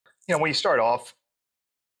when you start off,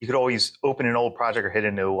 you could always open an old project or hit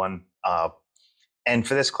a new one. And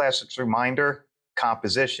for this class, it's a reminder,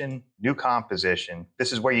 composition, new composition.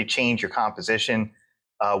 This is where you change your composition.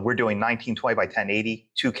 We're doing 1920 by 1080,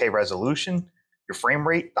 2K resolution. Your frame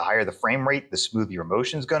rate, the higher the frame rate, the smoother your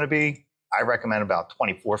motion is going to be. I recommend about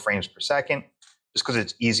 24 frames per second, just because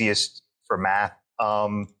it's easiest for math.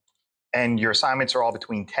 And your assignments are all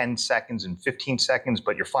between 10 seconds and 15 seconds,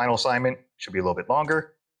 but your final assignment should be a little bit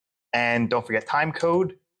longer. And don't forget time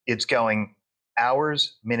code. It's going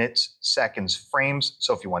hours, minutes, seconds, frames.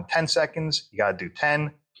 So if you want 10 seconds, you got to do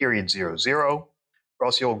 10, period, 0, 0, or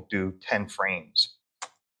else you'll do 10 frames.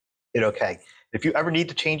 Okay. If you ever need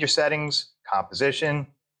to change your settings, composition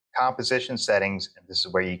settings, and this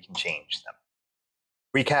is where you can change them.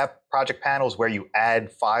 Recap, project panels where you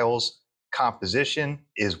add files. Composition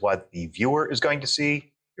is what the viewer is going to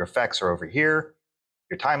see. Your effects are over here,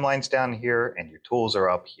 your timeline's down here, and your tools are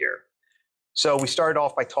up here. So we started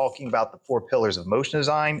off by talking about the 4 pillars of motion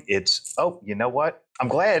design. It's, oh, you know what? I'm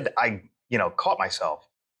glad I, caught myself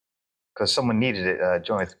because someone needed it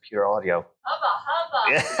join with computer audio. Hubba,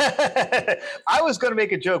 hubba. I was going to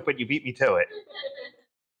make a joke, but you beat me to it.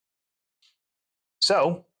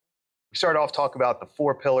 So we started off talking about the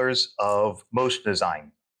 4 pillars of motion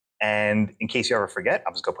design. And in case you ever forget,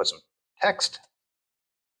 I'm just going to put some text.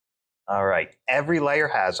 All right. Every layer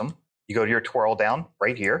has them. You go to your twirl down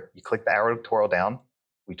right here. You click the arrow to twirl down.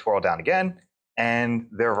 We twirl down again, and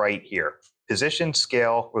they're right here. Position,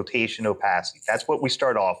 scale, rotation, opacity. That's what we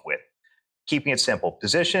start off with. Keeping it simple.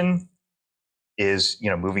 Position is,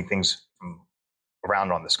 moving things from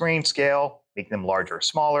around on the screen. Scale, making them larger or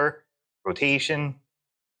smaller. Rotation.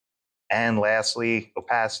 And lastly,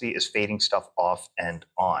 opacity is fading stuff off and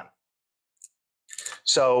on.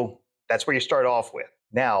 So that's where you start off with.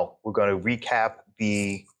 Now we're going to recap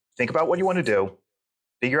think about what you want to do,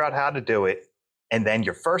 figure out how to do it, and then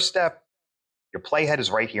your first step, your playhead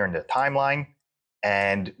is right here in the timeline.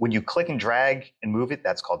 And when you click and drag and move it,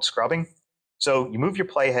 that's called scrubbing. So you move your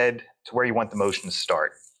playhead to where you want the motion to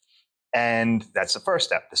start. And that's the first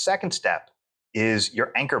step. The second step is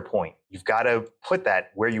your anchor point. You've got to put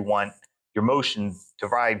that where you want your motion to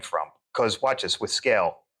ride from. Because watch this, with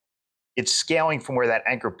scale, it's scaling from where that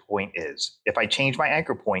anchor point is. If I change my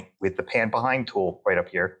anchor point with the pan behind tool right up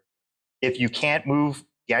here, if you can't move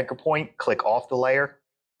the anchor point, click off the layer,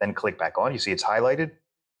 then click back on. You see it's highlighted.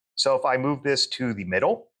 So if I move this to the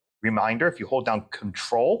middle, reminder, if you hold down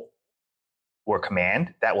Control or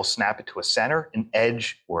Command, that will snap it to a center, an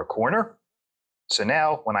edge, or a corner. So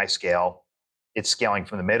now when I scale, it's scaling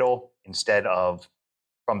from the middle instead of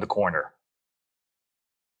from the corner.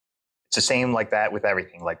 It's the same like that with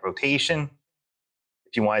everything, like rotation.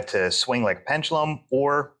 If you want it to swing like a pendulum,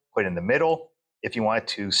 or put it in the middle if you want it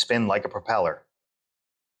to spin like a propeller.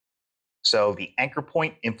 So the anchor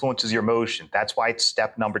point influences your motion. That's why it's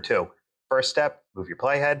step number 2. First step, move your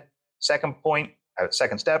playhead. Second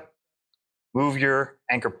step, move your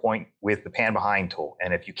anchor point with the pan behind tool.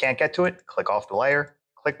 And if you can't get to it, click off the layer,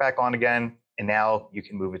 click back on again, and now you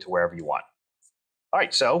can move it to wherever you want. All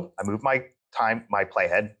right, so I move my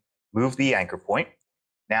playhead, move the anchor point.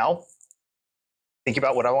 Now, think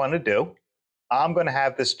about what I want to do. I'm going to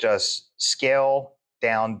have this just scale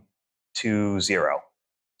down to 0.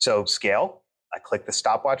 So scale, I click the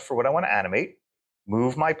stopwatch for what I want to animate,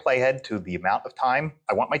 move my playhead to the amount of time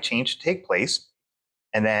I want my change to take place,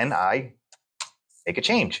 and then I make a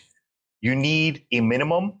change. You need a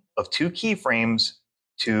minimum of 2 keyframes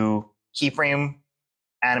to keyframe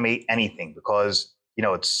animate anything, because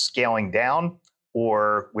it's scaling down,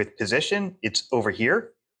 or with position, it's over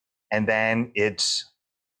here, and then it's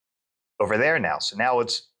over there now. So now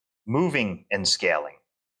it's moving and scaling,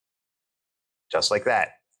 just like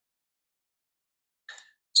that.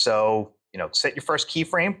 So, set your first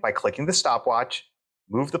keyframe by clicking the stopwatch,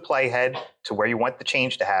 move the playhead to where you want the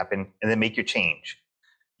change to happen, and then make your change.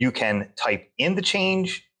 You can type in the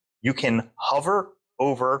change. You can hover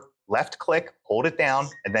over, left click, hold it down,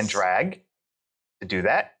 and then drag to do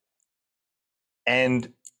that.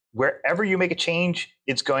 And wherever you make a change,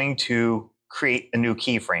 it's going to create a new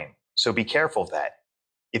keyframe. So be careful of that.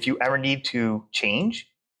 If you ever need to change,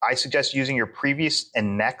 I suggest using your previous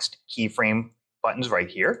and next keyframe buttons right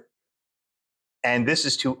here. And this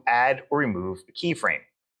is to add or remove a keyframe.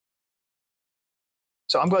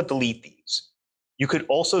 So I'm going to delete these. You could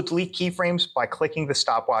also delete keyframes by clicking the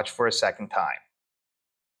stopwatch for a second time.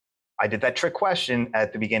 I did that trick question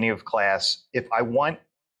at the beginning of class. If I want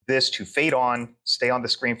this to fade on, stay on the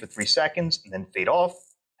screen for 3 seconds, and then fade off,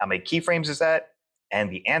 how many keyframes is that? And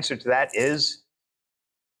the answer to that is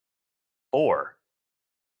 4.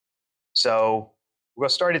 So we're going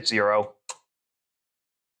to start at 0.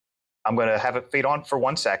 I'm going to have it fade on for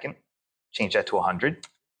 1 second, change that to 100.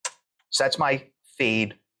 So that's my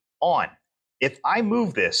fade on. If I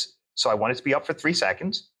move this, so I want it to be up for 3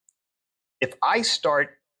 seconds, if I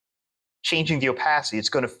start changing the opacity, it's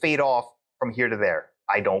going to fade off from here to there.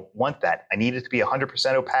 I don't want that. I need it to be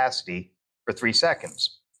 100% opacity for 3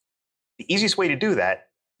 seconds. The easiest way to do that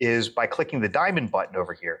is by clicking the diamond button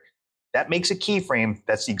over here. That makes a keyframe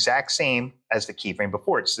that's the exact same as the keyframe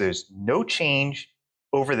before it. So there's no change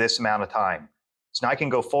over this amount of time. So now I can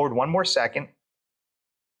go forward 1 more second,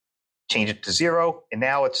 change it to 0, and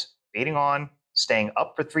now it's fading on, staying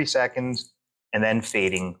up for 3 seconds, and then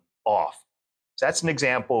fading off. So that's an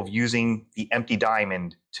example of using the empty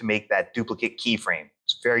diamond to make that duplicate keyframe.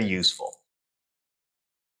 It's very useful.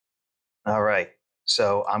 All right,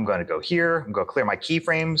 so I'm going to go here. I'm going to clear my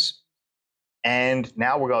keyframes. And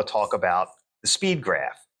now we're going to talk about the speed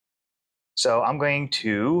graph. So I'm going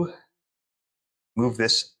to move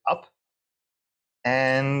this up.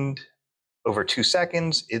 And over 2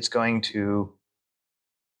 seconds, it's going to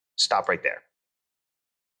stop right there.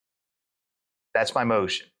 That's my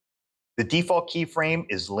motion. The default keyframe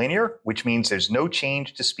is linear, which means there's no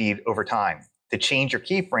change to speed over time. To change your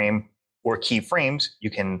keyframe or keyframes,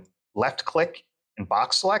 you can left click and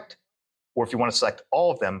box select, or if you want to select all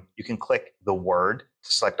of them, you can click the word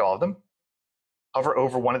to select all of them. Hover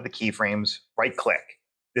over one of the keyframes, right click.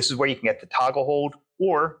 This is where you can get the toggle hold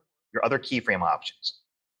or your other keyframe options.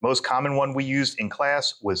 Most common one we used in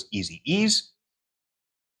class was Easy Ease,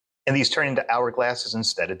 and these turn into hourglasses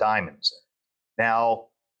instead of diamonds. Now,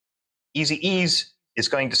 Easy Ease is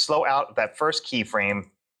going to slow out that first keyframe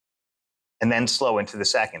and then slow into the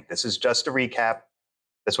second. This is just a recap.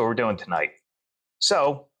 That's what we're doing tonight.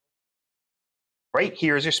 So right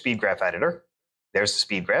here is your speed graph editor. There's the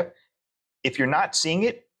speed graph. If you're not seeing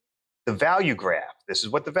it, the value graph, this is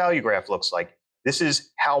what the value graph looks like. This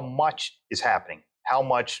is how much is happening, how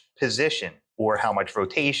much position or how much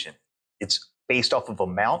rotation. It's based off of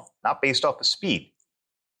amount, not based off of speed.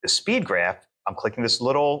 The speed graph, I'm clicking this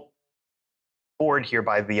little board here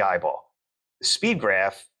by the eyeball. The speed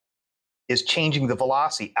graph is changing the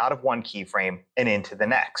velocity out of one keyframe and into the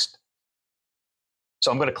next. So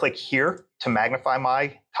I'm going to click here to magnify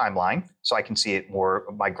my timeline so I can see it more,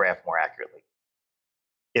 my graph more accurately.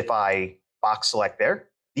 If I box select there,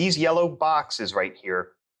 these yellow boxes right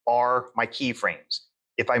here are my keyframes.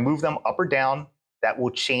 If I move them up or down, that will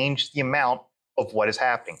change the amount of what is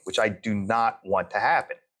happening, which I do not want to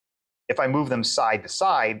happen. If I move them side to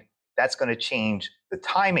side, that's going to change the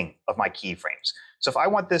timing of my keyframes. So if I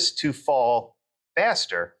want this to fall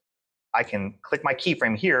faster, I can click my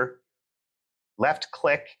keyframe here, left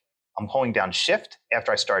click, I'm holding down shift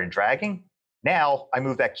after I started dragging. Now I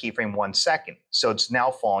move that keyframe 1 second, so it's now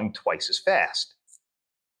falling twice as fast.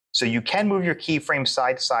 So you can move your keyframe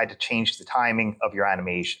side to side to change the timing of your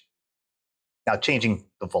animation. Now changing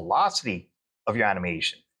the velocity of your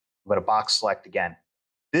animation, I'm going to box select again.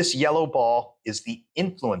 This yellow ball is the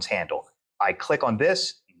influence handle. I click on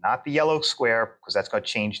this, not the yellow square, because that's going to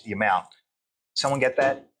change the amount. Someone get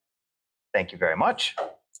that? Thank you very much.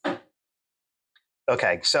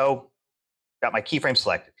 Okay, so got my keyframe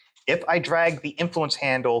selected. If I drag the influence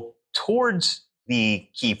handle towards the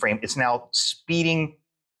keyframe, it's now speeding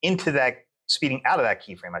out of that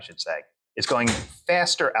keyframe, I should say. It's going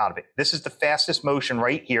faster out of it. This is the fastest motion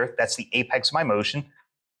right here. That's the apex of my motion.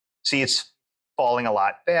 See, it's falling a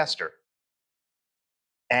lot faster.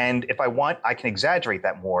 And if I want, I can exaggerate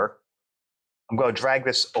that more. I'm going to drag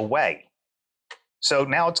this away. So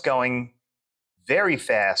now it's going very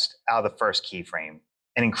fast out of the first keyframe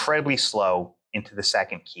and incredibly slow into the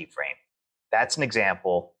second keyframe. That's an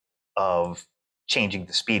example of changing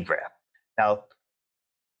the speed graph. Now,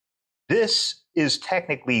 this is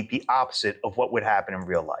technically the opposite of what would happen in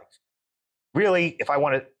real life. Really, if I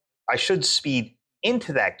want to, I should speed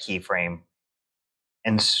into that keyframe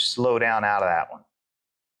and slow down out of that one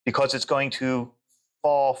because it's going to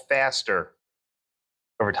fall faster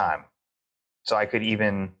over time. So I could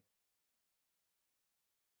even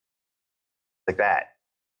like that.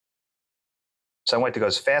 So I want it to go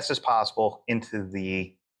as fast as possible into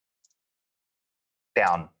the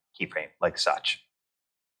down keyframe, like such.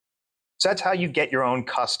 So that's how you get your own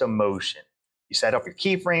custom motion. You set up your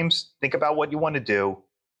keyframes, think about what you want to do,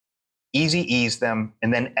 Easy Ease them,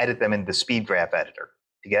 and then edit them in the speed graph editor.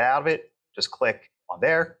 To get out of it, just click on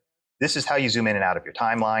there. This is how you zoom in and out of your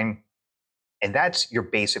timeline. And that's your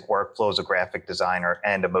basic workflow as a graphic designer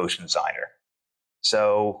and a motion designer.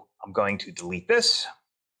 So I'm going to delete this.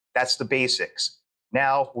 That's the basics.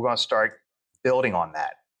 Now we're going to start building on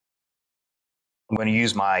that. I'm going to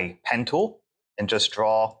use my pen tool. and just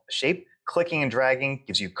draw a shape. Clicking and dragging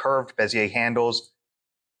gives you curved Bezier handles.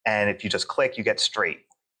 And if you just click, you get straight.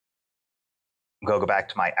 I'm going to go back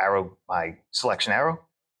to my arrow, my selection arrow.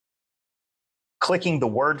 Clicking the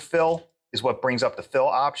word fill is what brings up the fill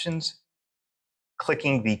options.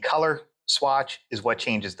 Clicking the color swatch is what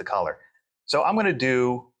changes the color. So I'm going to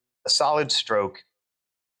do a solid stroke.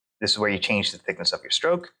 This is where you change the thickness of your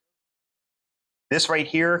stroke. This right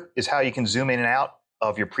here is how you can zoom in and out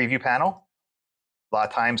of your preview panel. A lot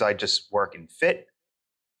of times I just work in fit.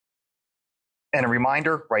 And a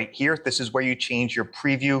reminder right here, this is where you change your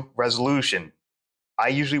preview resolution. I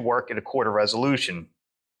usually work at a quarter resolution.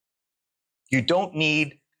 You don't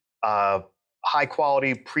need a high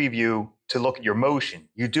quality preview to look at your motion.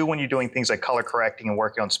 You do when you're doing things like color correcting and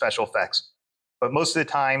working on special effects. But most of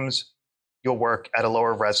the times you'll work at a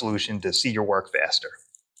lower resolution to see your work faster.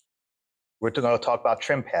 We're going to talk about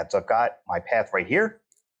trim paths. I've got my path right here.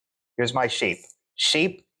 Here's my shape.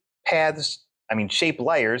 Shape paths, shape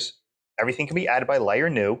layers, everything can be added by layer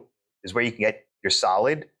new, is where you can get your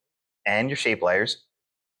solid and your shape layers.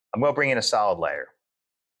 I'm going to bring in a solid layer.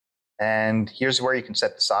 And here's where you can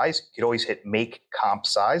set the size. You could always hit make comp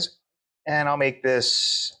size. And I'll make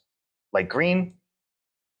this light green.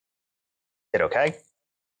 Hit OK.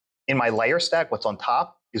 In my layer stack, what's on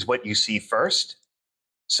top is what you see first.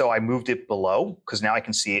 So I moved it below because now I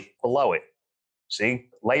can see it below it. See,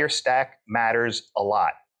 layer stack matters a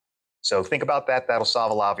lot. So think about that. That'll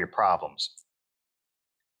solve a lot of your problems.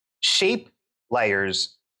 Shape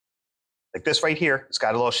layers, like this right here, it's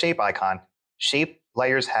got a little shape icon. Shape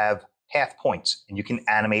layers have path points, and you can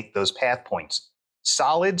animate those path points.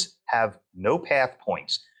 Solids have no path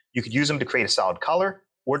points. You could use them to create a solid color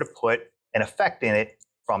or to put an effect in it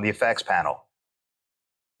from the effects panel.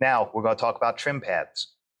 Now we're going to talk about trim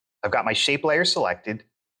paths. I've got my shape layer selected.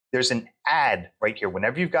 There's an add right here.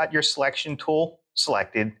 Whenever you've got your selection tool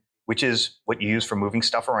selected, which is what you use for moving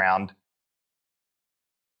stuff around,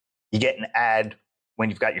 you get an add when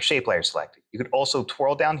you've got your shape layer selected. You could also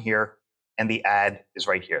twirl down here, and the add is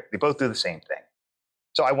right here. They both do the same thing.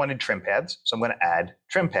 So I wanted trim paths, so I'm going to add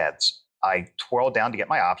trim paths. I twirl down to get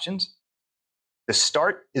my options. The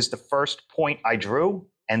start is the first point I drew,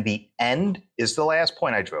 and the end is the last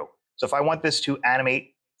point I drew. So if I want this to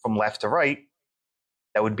animate from left to right,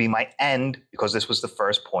 that would be my end because this was the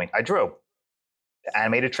first point I drew. To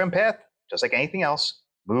animate a trim path, just like anything else,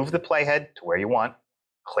 move the playhead to where you want,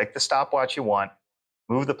 click the stopwatch you want,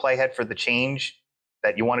 move the playhead for the change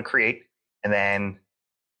that you want to create, and then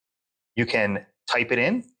you can type it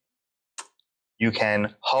in. You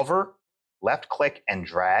can hover, left click, and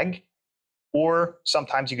drag, or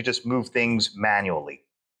sometimes you could just move things manually.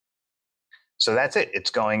 So that's it.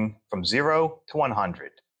 It's going from 0 to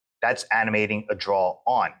 100. That's animating a draw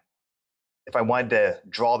on. If I wanted to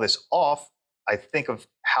draw this off, I think of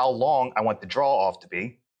how long I want the draw off to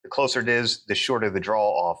be. The closer it is, the shorter the draw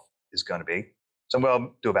off is going to be. So I'm going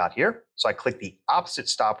to do about here. So I click the opposite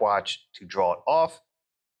stopwatch to draw it off,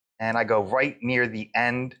 and I go right near the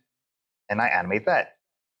end, and I animate that.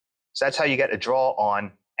 So that's how you get a draw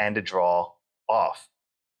on and a draw off.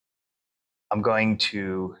 I'm going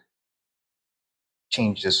to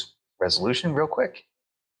change this resolution real quick.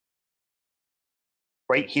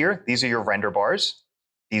 Right here, these are your render bars,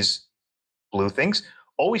 these blue things.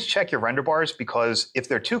 Always check your render bars because if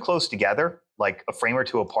they're too close together, like a frame or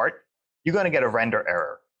two apart, you're going to get a render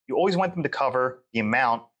error. You always want them to cover the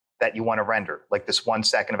amount that you want to render, like this 1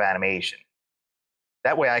 second of animation.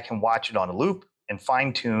 That way I can watch it on a loop and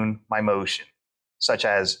fine tune my motion, such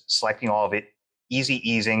as selecting all of it, easy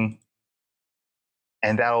easing,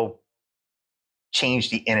 and that'll change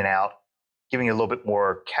the in and out, giving it a little bit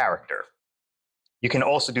more character. You can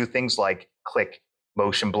also do things like click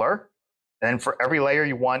motion blur. And then for every layer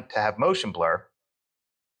you want to have motion blur,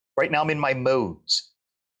 right now I'm in my modes.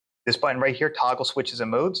 This button right here, toggle switches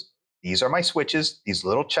and modes. These are my switches, these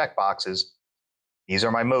little check boxes. These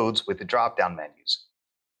are my modes with the drop-down menus.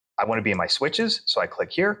 I want to be in my switches, so I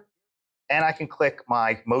click here. And I can click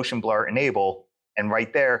my motion blur enable. And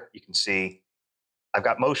right there, you can see I've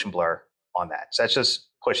got motion blur on that. So that's just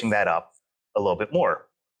pushing that up a little bit more.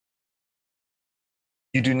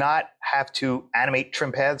 You do not have to animate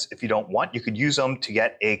trim paths if you don't want. You could use them to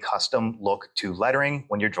get a custom look to lettering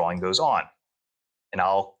when you're drawing those on. And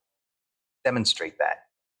I'll demonstrate that.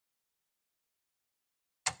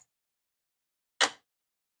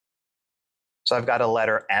 So I've got a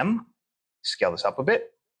letter M. Scale this up a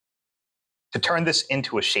bit. To turn this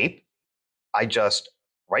into a shape, I just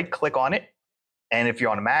right click on it. And if you're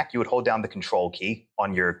on a Mac, you would hold down the Control key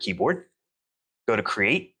on your keyboard. Go to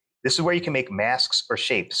Create. This is where you can make masks or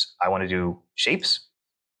shapes. I want to do shapes.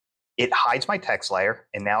 it hides my text layer,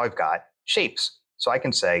 and now I've got shapes. So I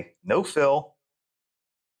can say no fill,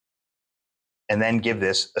 and then give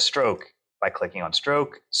this a stroke by clicking on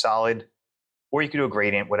stroke, solid, or you can do a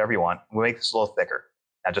gradient, whatever you want. We'll make this a little thicker.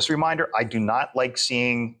 Now, just a reminder, I do not like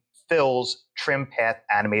seeing fills trim path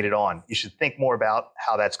animated on. You should think more about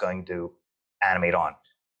how that's going to animate on.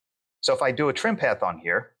 So if I do a trim path on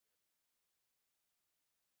here,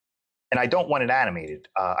 and I don't want it animated,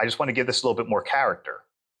 I just want to give this a little bit more character.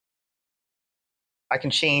 I can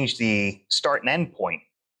change the start and end point,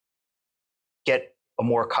 get a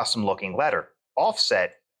more custom looking letter.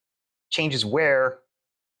 Offset changes where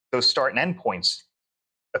those start and end points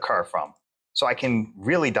occur from. So I can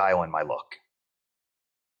really dial in my look.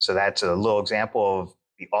 So that's a little example of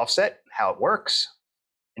the offset, how it works,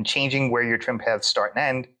 and changing where your trim paths start and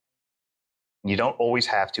end. You don't always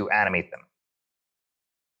have to animate them.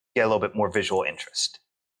 Get a little bit more visual interest.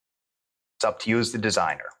 It's up to you as the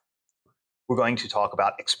designer. We're going to talk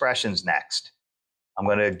about expressions next. I'm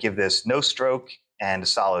going to give this no stroke and a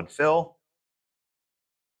solid fill.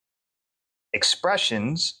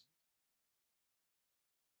 Expressions,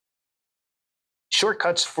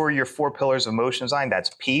 shortcuts for your 4 pillars of motion design.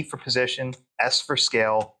 That's P for position, S for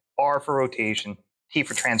scale, R for rotation, T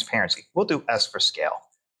for transparency. We'll do S for scale.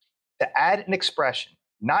 To add an expression,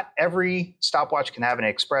 not every stopwatch can have an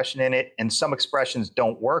expression in it, and some expressions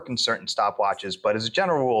don't work in certain stopwatches, but as a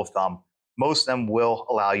general rule of thumb, most of them will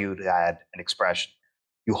allow you to add an expression.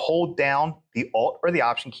 You hold down the Alt or the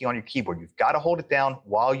Option key on your keyboard. You've got to hold it down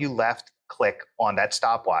while you left click on that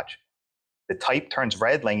stopwatch. The type turns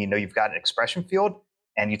red, letting you know you've got an expression field,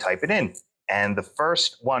 and you type it in. And the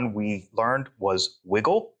first one we learned was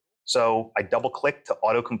wiggle. So I double click to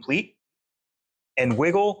autocomplete. And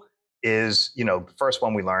wiggle is, the first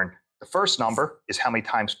one we learned. The first number is how many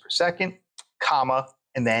times per second, comma,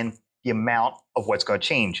 and then the amount of what's going to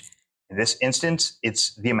change. In this instance,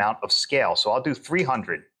 it's the amount of scale. So I'll do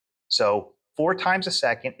 300. So 4 times a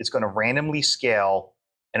second, it's going to randomly scale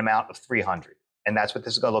an amount of 300. And that's what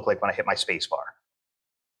this is going to look like when I hit my space bar.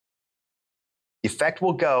 The effect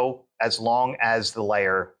will go as long as the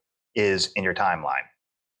layer is in your timeline.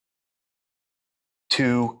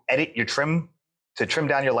 To edit your trim, to trim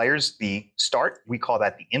down your layers, the start, we call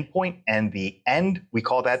that the in point, and the end, we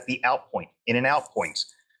call that the out point, in and out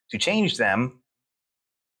points. To change them,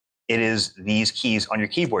 it is these keys on your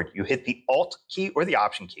keyboard. You hit the Alt key or the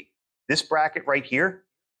Option key. This bracket right here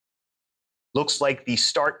looks like the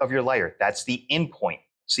start of your layer. That's the in point.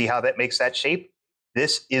 See how that makes that shape?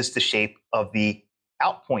 This is the shape of the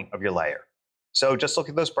out point of your layer. So just look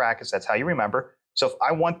at those brackets. That's how you remember. So if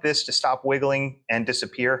I want this to stop wiggling and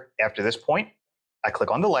disappear after this point, I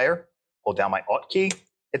click on the layer, hold down my Alt key,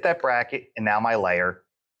 hit that bracket, and now my layer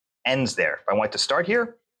ends there. If I want it to start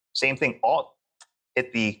here, same thing, Alt,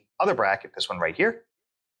 hit the other bracket, this one right here,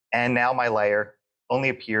 and now my layer only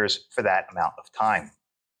appears for that amount of time.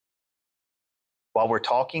 While we're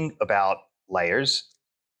talking about layers,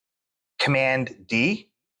 Command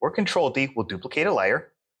D or Control D will duplicate a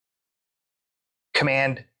layer.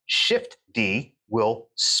 Command Shift D will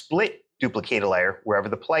split duplicate a layer wherever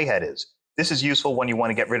the playhead is. This is useful when you want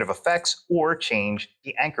to get rid of effects or change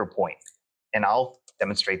the anchor point. And I'll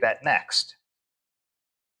demonstrate that next.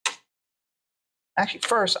 Actually,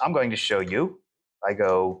 first, I'm going to show you, if I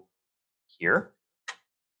go here,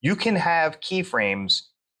 you can have keyframes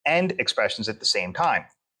and expressions at the same time.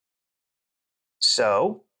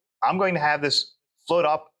 So I'm going to have this float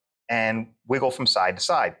up and wiggle from side to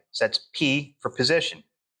side. So that's P for position.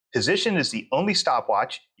 Position is the only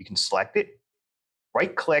stopwatch. You can select it,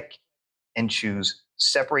 right click, and choose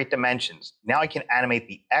separate dimensions. Now I can animate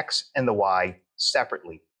the X and the Y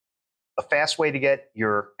separately. A fast way to get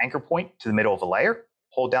your anchor point to the middle of a layer,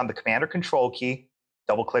 hold down the Command or Control key,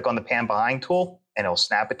 double click on the pan behind tool, and it'll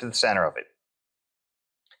snap it to the center of it.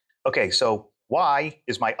 Okay, so Y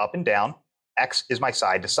is my up and down, X is my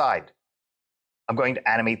side to side. I'm going to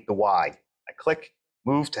animate the Y. I click,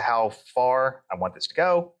 move to how far I want this to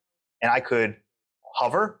go, and I could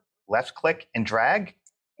hover, left click, and drag,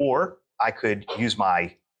 or I could use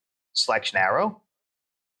my selection arrow,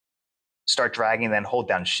 start dragging, then hold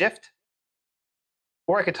down Shift,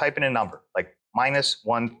 or I could type in a number like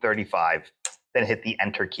 -135, then hit the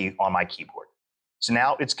Enter key on my keyboard. So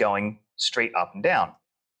now it's going straight up and down.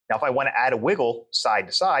 Now, if I want to add a wiggle side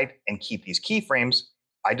to side and keep these keyframes,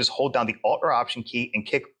 I just hold down the Alt or Option key and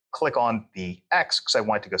click on the X because I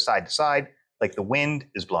want it to go side to side, like the wind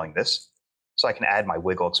is blowing this. So I can add my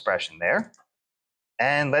wiggle expression there.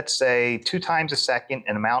 And let's say 2 times a second,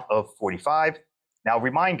 an amount of 45. Now,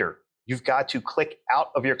 reminder, you've got to click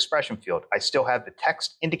out of your expression field. I still have the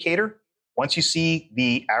text indicator Once you see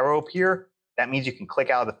the arrow appear, that means you can click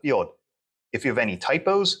out of the field. If you have any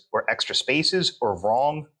typos or extra spaces or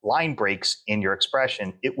wrong line breaks in your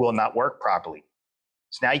expression, it will not work properly.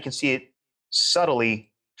 So now you can see it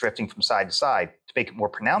subtly drifting from side to side. To make it more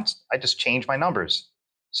pronounced, I just change my numbers.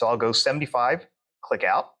 So I'll go 75, click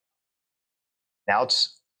out. Now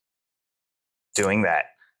it's doing that.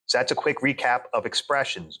 So that's a quick recap of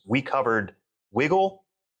expressions. We covered wiggle.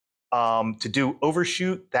 To do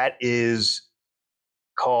overshoot, that is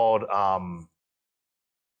called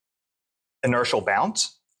inertial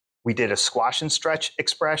bounce. We did a squash and stretch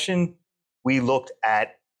expression. We looked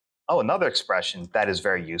at, another expression that is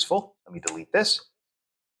very useful. Let me delete this.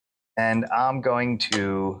 And I'm going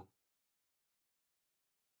to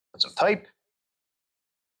put some type.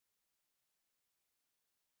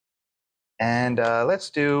 And let's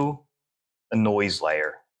do a noise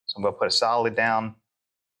layer. So I'm going to put a solid down.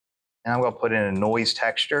 And I'm going to put in a noise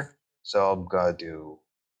texture. So I'm going to do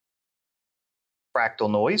fractal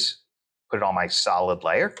noise. Put it on my solid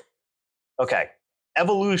layer. Okay,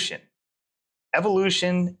 evolution.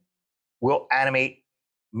 Evolution will animate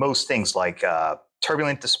most things like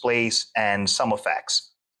turbulent displace and some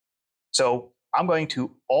effects. So I'm going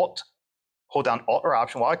to hold down Alt or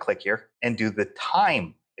Option while I click here and do the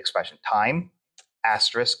time expression, time,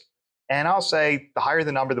 asterisk, and I'll say the higher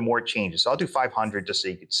the number, the more it changes. So I'll do 500 just so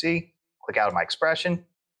you can see. Click out of my expression.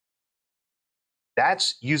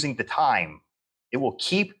 That's using the time. It will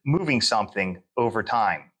keep moving something over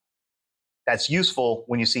time. That's useful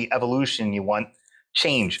when you see evolution, you want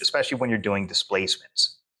change, especially when you're doing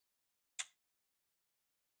displacements.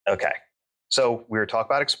 Okay, so we were talking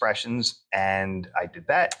about expressions, and I did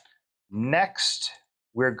that. Next,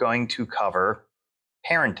 we're going to cover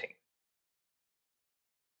parenting.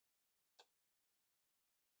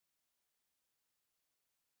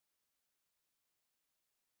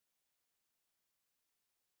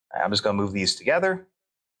 I'm just going to move these together.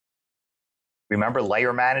 Remember,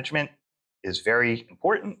 layer management is very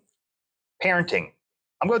important. Parenting,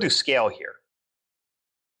 I'm going to do scale here.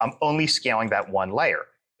 I'm only scaling that one layer.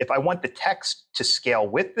 If I want the text to scale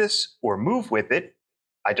with this or move with it,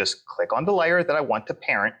 I just click on the layer that I want to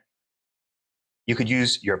parent. You could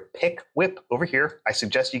use your pick whip over here. I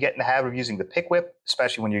suggest you get in the habit of using the pick whip,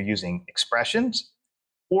 especially when you're using expressions,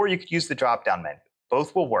 or you could use the drop-down menu.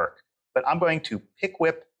 Both will work, but I'm going to pick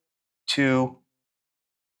whip to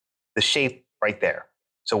the shape right there.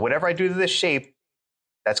 So whatever I do to this shape,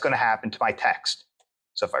 that's going to happen to my text.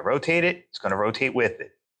 So if I rotate it, it's going to rotate with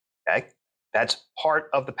it. Okay, that's part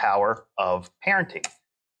of the power of parenting.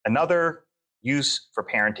 Another use for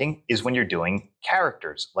parenting is when you're doing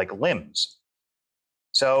characters like limbs.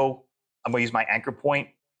 So I'm going to use my anchor point,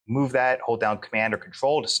 move that, hold down Command or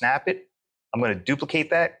Control to snap it. I'm going to duplicate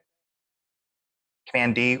that,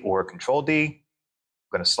 Command D or Control D.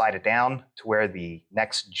 I'm going to slide it down to where the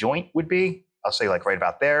next joint would be. I'll say like right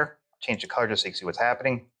about there. Change the color just so you can see what's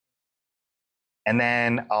happening. And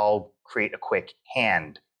then I'll create a quick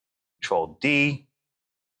hand. Control D,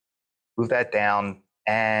 move that down,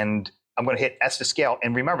 and I'm going to hit S to scale.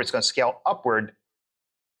 And remember, it's going to scale upward.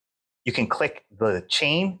 You can click the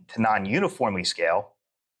chain to non-uniformly scale,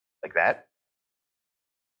 like that.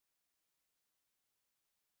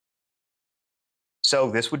 So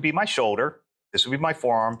this would be my shoulder. This would be my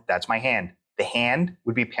forearm. That's my hand. The hand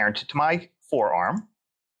would be parented to my forearm.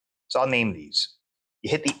 So I'll name these. You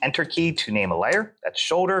hit the Enter key to name a layer. That's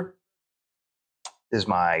shoulder. This is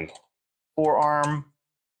my forearm.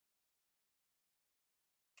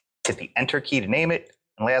 Hit the Enter key to name it.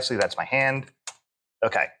 And lastly, that's my hand.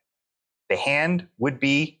 Okay. The hand would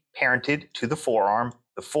be parented to the forearm.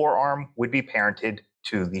 The forearm would be parented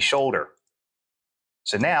to the shoulder.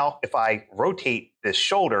 So now, if I rotate this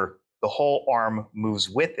shoulder, the whole arm moves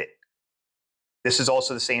with it. This is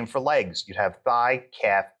also the same for legs. You'd have thigh,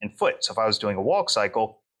 calf, and foot. So if I was doing a walk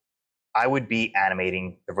cycle, I would be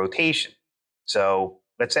animating the rotation. So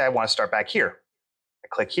let's say I want to start back here. I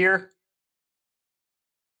click here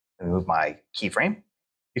and move my keyframe.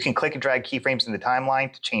 You can click and drag keyframes in the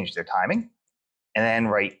timeline to change their timing. And then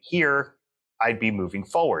right here, I'd be moving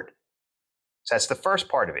forward. So that's the first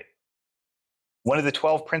part of it. One of the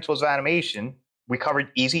 12 principles of animation, we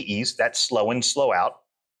covered easy ease, that's slow in, slow out.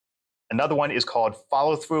 Another one is called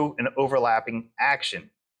follow through and overlapping action.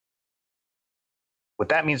 What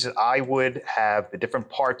that means is I would have the different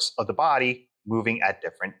parts of the body moving at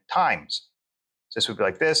different times. So this would be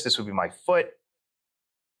like this. This would be my foot.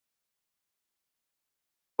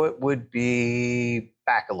 Foot would be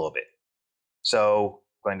back a little bit. So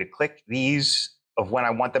I'm going to click these of when I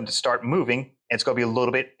want them to start moving, and it's going to be a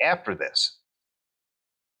little bit after this.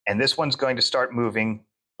 And this one's going to start moving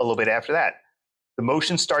a little bit after that. The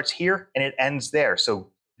motion starts here and it ends there.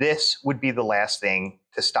 So this would be the last thing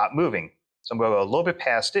to stop moving. So I'm going to go a little bit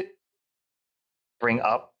past it, bring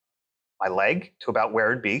up my leg to about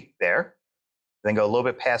where it'd be there, then go a little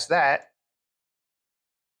bit past that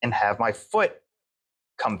and have my foot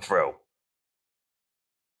come through.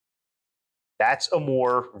 That's a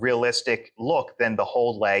more realistic look than the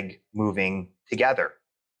whole leg moving together.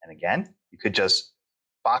 And again, you could just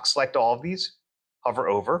box select all of these, hover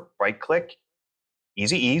over, right click,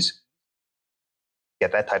 easy ease,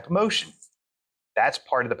 get that type of motion. That's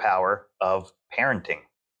part of the power of parenting.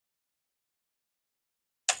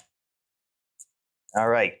 All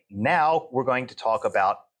right, now we're going to talk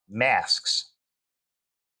about masks.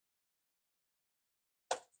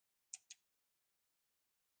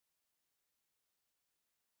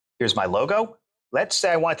 Here's my logo. Let's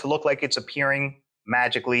say I want it to look like it's appearing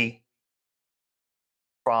magically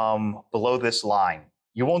from below this line.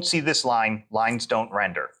 You won't see this line. Lines don't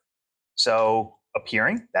render. So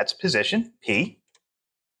appearing, that's position, P.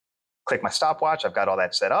 Click my stopwatch. I've got all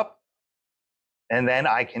that set up. And then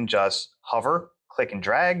I can just hover, click and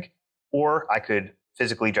drag, or I could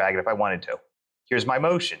physically drag it if I wanted to. Here's my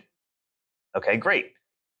motion. Okay, great.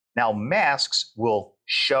 Now masks will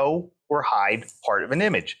show or hide part of an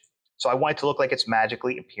image. So I want it to look like it's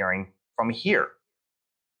magically appearing from here.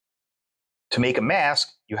 To make a mask,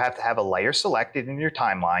 you have to have a layer selected in your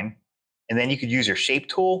timeline, and then you could use your shape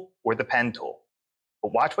tool or the pen tool.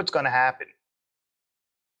 But watch what's going to happen.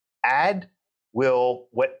 Add will,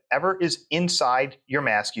 whatever is inside your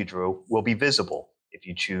mask you drew will be visible. If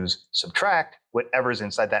you choose subtract, whatever is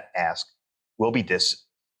inside that mask will be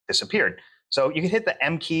disappeared. So you can hit the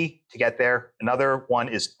M key to get there. Another one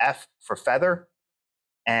is F for feather.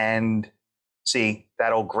 And see,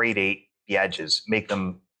 that'll gradate the edges, make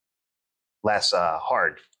them less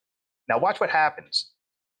hard. Now watch what happens.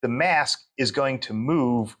 The mask is going to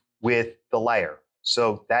move with the layer.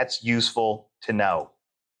 So that's useful to know.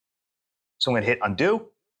 So I'm going to hit undo,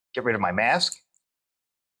 get rid of my mask.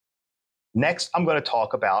 Next, I'm going to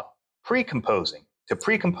talk about precomposing. To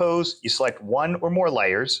precompose, you select one or more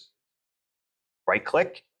layers, right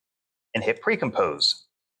click, and hit precompose.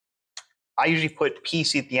 I usually put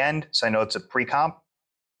PC at the end, so I know it's a precomp.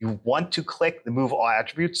 You want to click the move all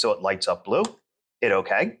attributes so it lights up blue. Hit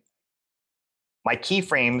OK. My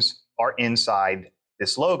keyframes are inside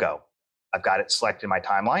this logo. I've got it selected in my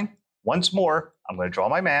timeline. Once more, I'm going to draw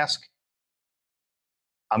my mask.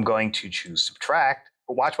 I'm going to choose subtract,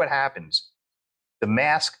 but watch what happens. The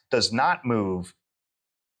mask does not move,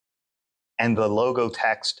 and the logo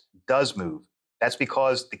text does move. That's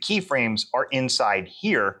because the keyframes are inside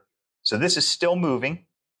here. So this is still moving.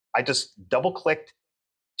 I just double clicked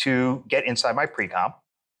to get inside my precomp.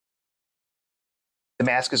 The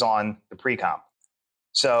mask is on the precomp.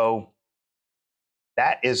 So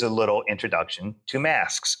that is a little introduction to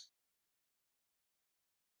masks.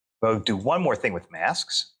 We'll do one more thing with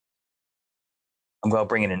masks. I'm going to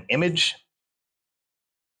bring in an image.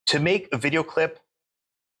 To make a video clip,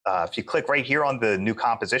 if you click right here on the new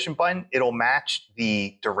composition button, it'll match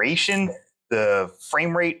the duration, the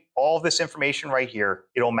frame rate, all this information right here.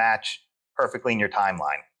 It'll match perfectly in your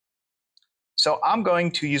timeline. So I'm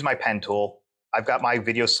going to use my pen tool. I've got my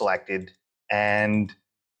video selected and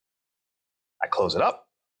I close it up.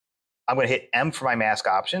 I'm going to hit M for my mask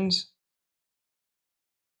options,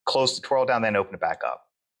 close the twirl down, then open it back up.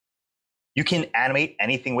 You can animate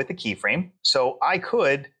anything with the keyframe. So I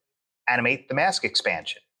could animate the mask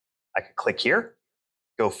expansion. I could click here,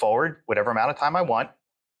 go forward whatever amount of time I want,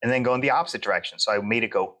 and then go in the opposite direction. So I made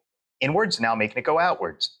it go inwards, now I'm making it go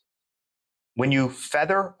outwards. When you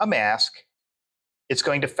feather a mask, it's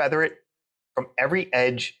going to feather it from every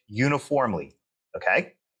edge uniformly,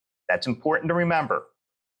 okay? That's important to remember.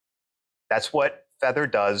 That's what feather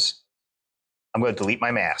does. I'm going to delete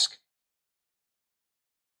my mask.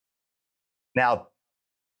 Now,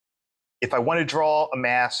 if I want to draw a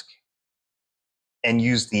mask and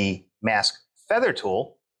use the mask feather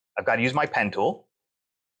tool, I've got to use my pen tool.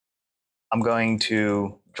 I'm going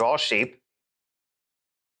to draw a shape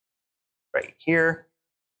right here.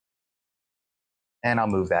 And I'll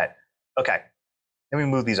move that. Okay, let me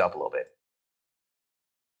move these up a little bit.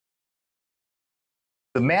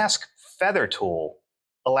 The mask feather tool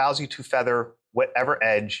allows you to feather whatever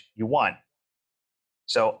edge you want.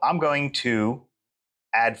 So I'm going to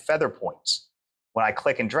add feather points. When I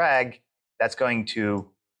click and drag, that's going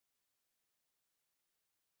to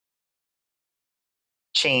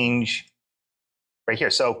change right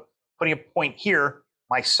here. So putting a point here,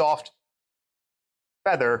 my soft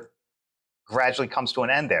feather gradually comes to an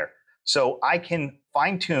end there. So I can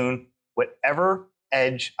fine tune whatever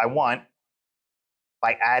edge I want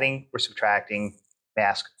by adding or subtracting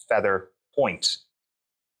mask feather points.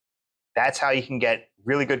 That's how you can get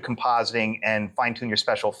really good compositing and fine-tune your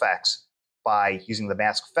special effects, by using the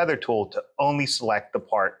mask feather tool to only select the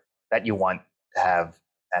part that you want to have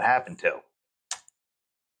that happen to.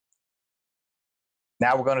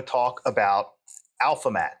 Now we're going to talk about alpha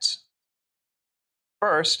mats.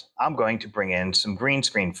 First, I'm going to bring in some green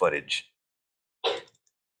screen footage.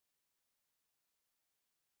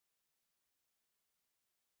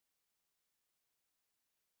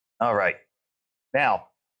 All right. Now,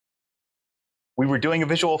 we were doing a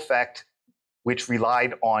visual effect which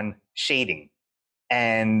relied on shading.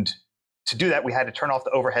 And to do that, we had to turn off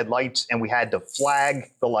the overhead lights, and we had to flag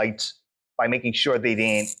the lights by making sure they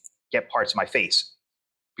didn't get parts of my face,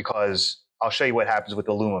 because I'll show you what happens with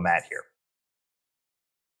the Luma mat here.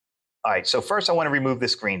 All right, so first I want to remove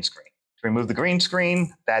this green screen. To remove the green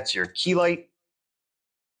screen, that's your key light.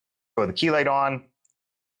 Throw the key light on,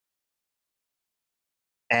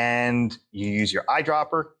 and you use your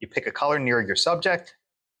eyedropper. You pick a color near your subject,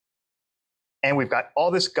 and we've got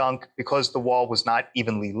all this gunk because the wall was not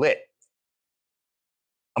evenly lit.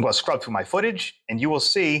 I'm going to scrub through my footage, and you will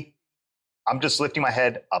see I'm just lifting my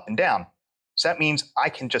head up and down. So that means I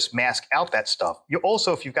can just mask out that stuff. You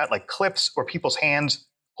also, if you've got like clips or people's hands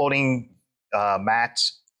holding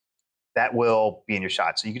mats, that will be in your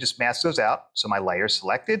shot. So you can just mask those out. So my layer is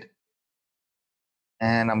selected,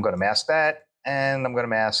 and I'm going to mask that, and I'm going to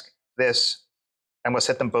mask this. I'm going to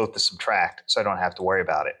set them both to subtract so I don't have to worry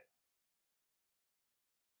about it.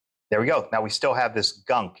 There we go. Now we still have this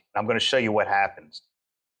gunk, and I'm going to show you what happens.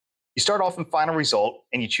 You start off in final result,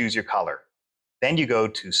 and you choose your color. Then you go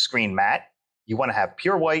to screen matte. You want to have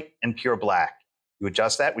pure white and pure black. You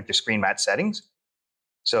adjust that with your screen matte settings.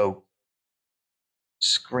 So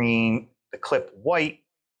screen the clip white.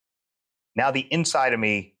 Now the inside of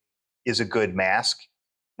me is a good mask.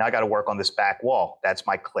 Now I got to work on this back wall. That's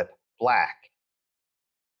my clip black.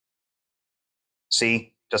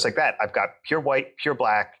 See, just like that. I've got pure white, pure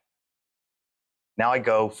black. Now I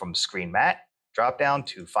go from screen matte, drop down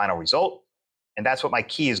to final result, and that's what my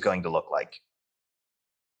key is going to look like.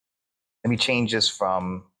 Let me change this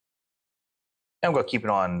from, I'm going to keep it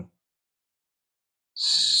on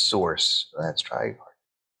source. Let's try hard.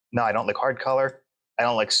 No, I don't like hard color. I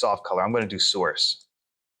don't like soft color. I'm going to do source.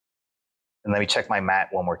 And let me check my matte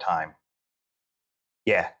one more time.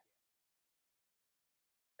 Yeah.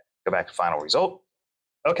 Go back to final result.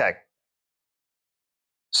 Okay.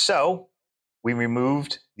 So we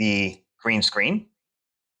removed the green screen.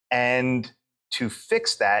 And to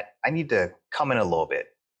fix that, I need to come in a little bit.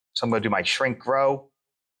 So I'm going to do my shrink grow.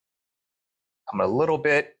 Come in a little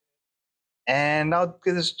bit. And I'll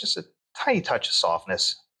give this just a tiny touch of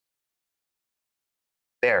softness.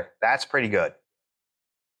 There, that's pretty good.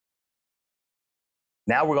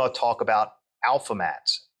 Now we're going to talk about alpha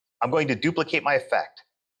mats. I'm going to duplicate my effect.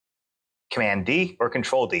 Command D or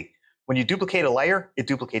Control D. When you duplicate a layer, it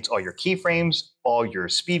duplicates all your keyframes, all your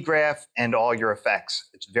speed graph, and all your effects.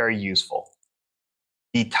 It's very useful.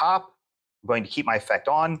 The top, I'm going to keep my effect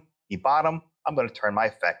on. The bottom, I'm going to turn my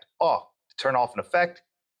effect off. To turn off an effect,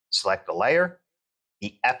 select the layer,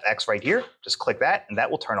 the FX right here, just click that, and that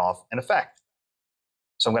will turn off an effect.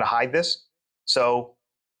 So I'm going to hide this. So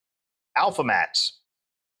alpha mats,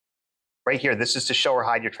 right here, this is to show or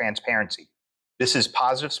hide your transparency. This is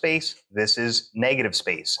positive space, this is negative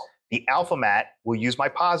space. The alpha mat will use my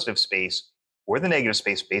positive space or the negative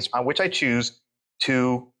space based on which I choose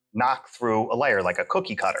to knock through a layer like a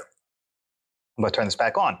cookie cutter. I'm going to turn this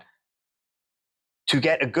back on. To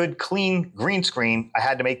get a good clean green screen, I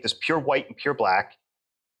had to make this pure white and pure black,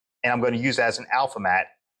 and I'm going to use that as an alpha mat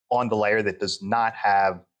on the layer that does not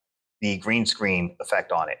have the green screen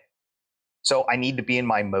effect on it. So I need to be in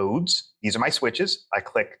my modes. These are my switches. I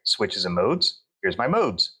click switches and modes. Here's my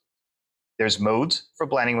modes. There's modes for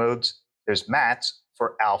blending modes. There's mats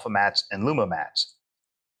for alpha mats and luma mats.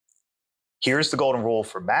 Here's the golden rule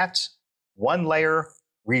for mats. One layer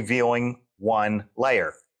revealing one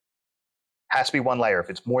layer. Has to be one layer. If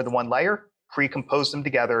it's more than one layer, pre-compose them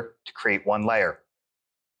together to create one layer.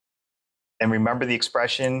 And remember the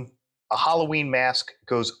expression, a Halloween mask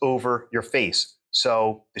goes over your face.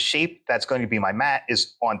 So the shape that's going to be my mat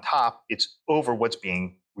is on top. It's over what's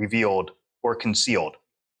being revealed or concealed.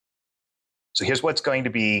 So here's what's going to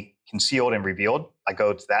be concealed and revealed. I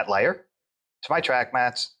go to that layer, to my track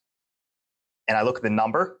mats, and I look at the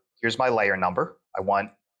number. Here's my layer number. I want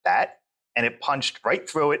that. And it punched right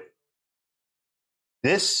through it.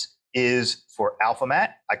 This is for alpha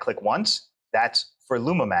mat. I click once. That's for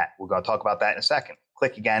luma mat. We're going to talk about that in a second.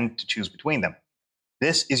 Click again to choose between them.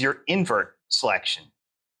 This is your invert selection.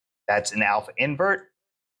 That's an alpha invert.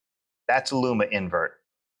 That's a luma invert.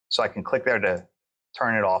 So I can click there to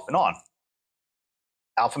turn it off and on.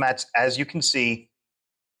 Alpha mats, as you can see,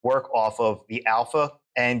 work off of the alpha,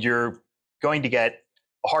 and you're going to get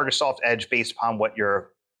a hard or soft edge based upon what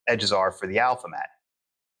your edges are for the alpha mat.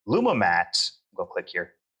 Luma mats, go click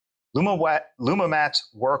here. Luma mats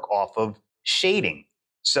work off of shading.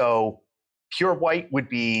 So pure white would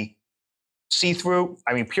be see-through.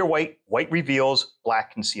 I mean, pure white reveals,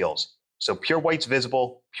 black conceals. So pure white's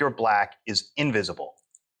visible, pure black is invisible.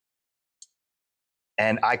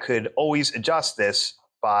 And I could always adjust this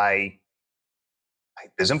by,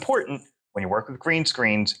 this is important when you work with green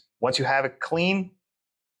screens, once you have it clean,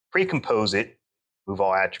 precompose it, move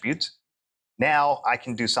all attributes. Now I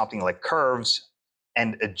can do something like curves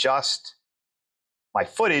and adjust my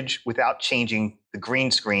footage without changing the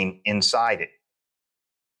green screen inside it.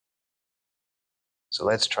 So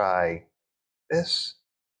let's try this.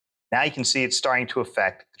 Now you can see it's starting to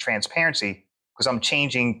affect the transparency because I'm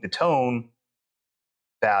changing the tone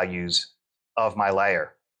values of my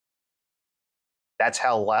layer. That's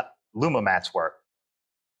how Luma mats work.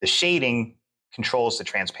 The shading controls the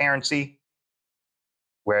transparency,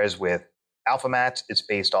 whereas with alpha mats, it's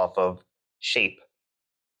based off of shape.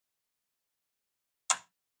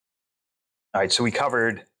 All right, so we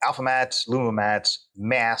covered alpha mats, Luma mats,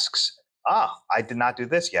 masks. I did not do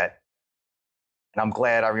this yet. And I'm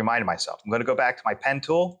glad I reminded myself. I'm going to go back to my pen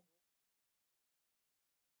tool.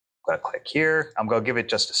 I'm going to click here. I'm going to give it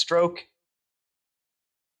just a stroke.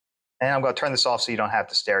 And I'm going to turn this off so you don't have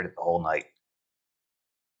to stare at it the whole night.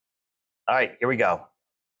 All right, here we go.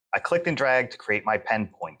 I clicked and dragged to create my pen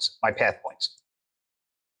points, my path points.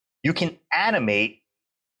 You can animate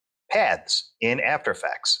paths in After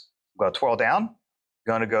Effects. I'm going to twirl down. I'm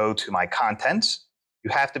going to go to my contents.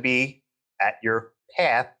 You have to be at your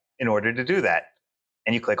path in order to do that.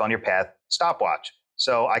 And you click on your path stopwatch.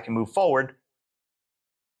 So I can move forward.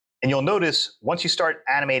 And you'll notice once you start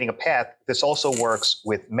animating a path, this also works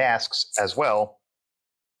with masks as well.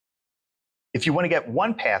 If you want to get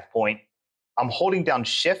one path point, I'm holding down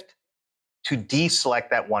Shift to deselect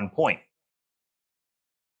that one point.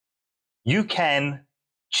 You can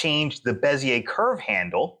change the Bezier curve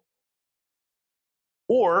handle,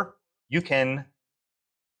 or you can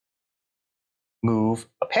move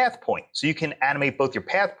a path point. So you can animate both your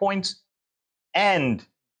path points and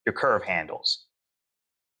your curve handles.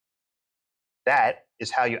 That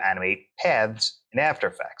is how you animate paths in After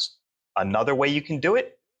Effects. Another way you can do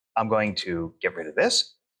it, I'm going to get rid of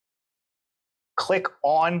this. Click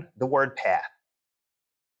on the word path.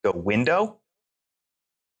 Go Window,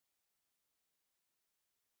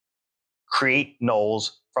 Create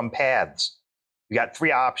Nulls from Paths. You got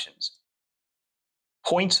three options.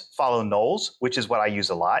 Points follow nulls, which is what I use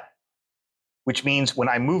a lot, which means when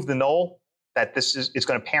I move the null, that it's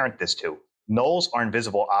going to parent this to. Nulls are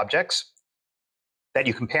invisible objects that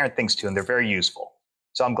you can parent things to, and they're very useful.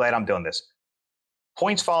 So I'm glad I'm doing this.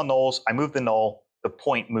 Points follow nulls. I move the null, the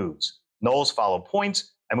point moves. Nulls follow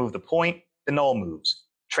points. I move the point, the null moves.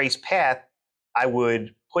 Trace path, I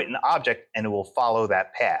would put an object and it will follow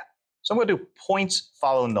that path. So I'm going to do points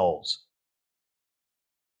follow nulls.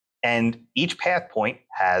 And each path point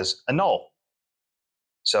has a null.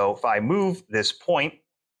 So if I move this point,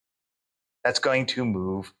 that's going to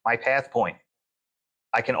move my path point.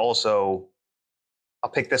 I can also,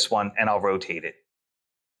 I'll pick this one and I'll rotate it.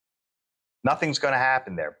 Nothing's going to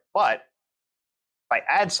happen there. But if I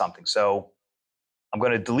add something, so I'm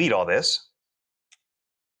going to delete all this.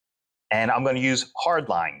 And I'm going to use hard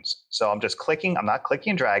lines. So I'm just clicking, I'm not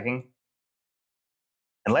clicking and dragging.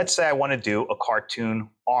 And let's say I want to do a cartoon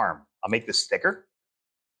arm. I'll make this thicker.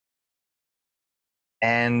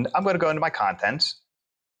 And I'm going to go into my contents.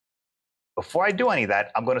 Before I do any of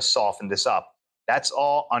that, I'm going to soften this up. That's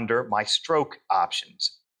all under my stroke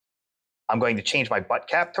options. I'm going to change my butt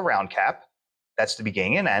cap to round cap. That's the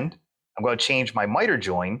beginning and end. I'm going to change my miter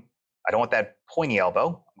join. I don't want that pointy elbow.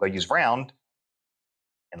 I'm going to use round.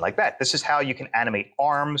 And like that. This is how you can animate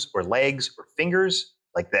arms or legs or fingers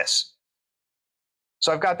like this.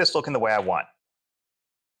 So I've got this looking the way I want.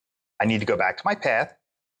 I need to go back to my path.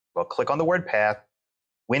 I'll click on the word path,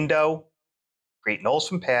 Window, Create Nulls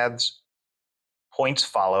from Paths, Points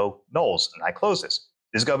follow nulls. And I close this.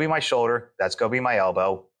 This is going to be my shoulder. That's going to be my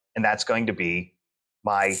elbow. And that's going to be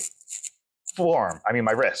my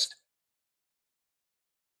my wrist.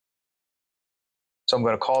 So I'm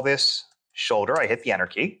going to call this shoulder. I hit the Enter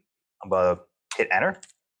key. I'm going to hit Enter.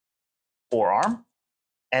 Forearm.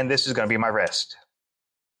 And this is going to be my wrist.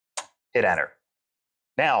 Hit Enter.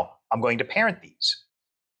 Now, I'm going to parent these.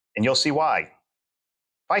 And you'll see why. If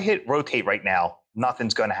If I hit rotate right now,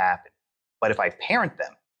 nothing's going to happen. But if I parent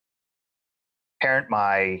them, parent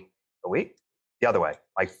my, oh wait, the other way.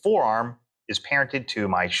 My forearm is parented to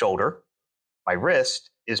my shoulder. My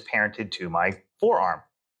wrist is parented to my forearm.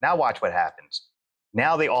 Now watch what happens.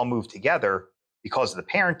 Now they all move together because of the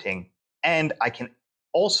parenting, and I can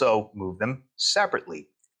also move them separately.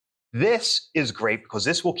 This is great because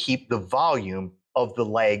this will keep the volume of the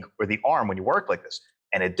leg or the arm when you work like this.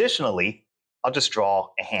 And additionally, I'll just draw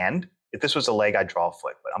a hand. If this was a leg, I'd draw a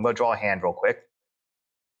foot, but I'm going to draw a hand real quick.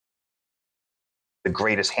 The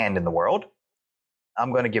greatest hand in the world.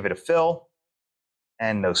 I'm going to give it a fill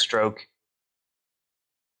and no stroke.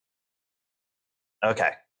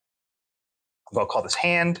 Okay. I'm going to call this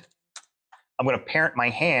hand. I'm going to parent my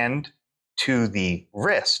hand to the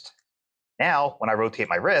wrist. Now, when I rotate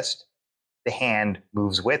my wrist, the hand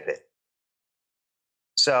moves with it.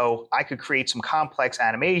 So I could create some complex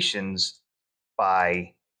animations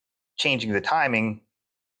by changing the timing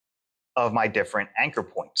of my different anchor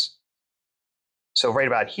points. So right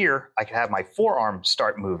about here, I could have my forearm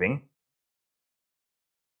start moving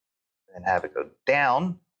and have it go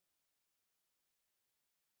down.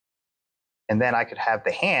 And then I could have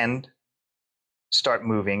the hand start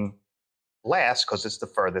moving last because it's the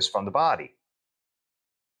furthest from the body.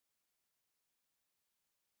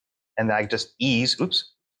 And then I just ease,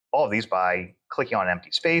 all of these by clicking on an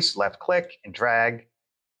empty space, left click and drag,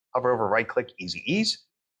 hover over, right click, easy ease,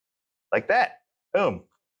 like that. Boom,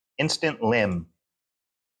 instant limb.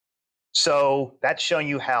 So that's showing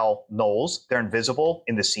you how nulls, they're invisible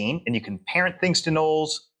in the scene, and you can parent things to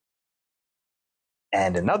nulls.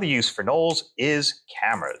 And another use for nulls is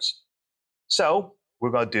cameras. So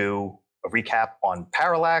we're going to do a recap on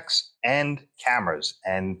parallax and cameras.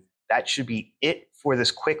 And that should be it for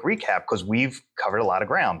this quick recap because we've covered a lot of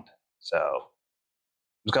ground. So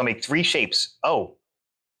I'm just going to make 3 shapes. Oh,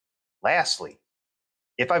 lastly,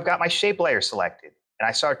 if I've got my shape layer selected and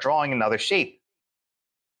I start drawing another shape,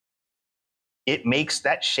 it makes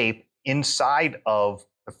that shape inside of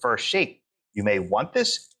the first shape. You may want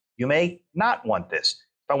this, you may not want this.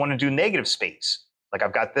 If I want to do negative space, like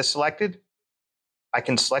I've got this selected, I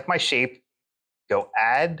can select my shape, go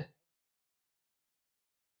add,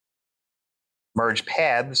 merge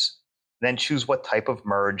paths, then choose what type of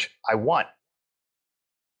merge I want.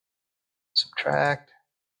 Subtract,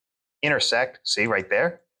 intersect, see right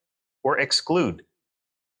there, or exclude.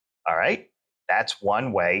 All right, that's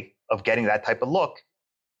one way of getting that type of look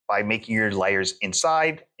by making your layers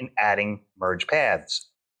inside and adding merge paths.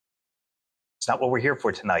 It's not what we're here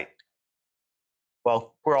for tonight.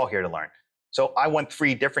 Well, we're all here to learn. So I want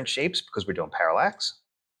 3 different shapes because we're doing parallax.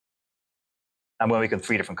 I'm going to make them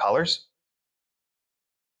 3 different colors.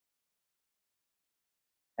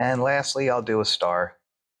 And lastly, I'll do a star.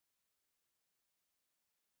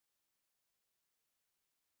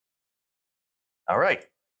 All right.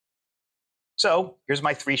 So here's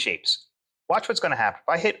my 3 shapes. Watch what's going to happen.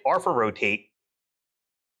 If I hit R for rotate,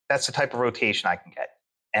 that's the type of rotation I can get.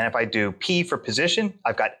 And if I do P for position,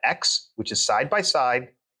 I've got X, which is side by side,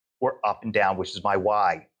 or up and down, which is my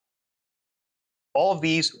Y. All of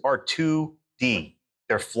these are 2D.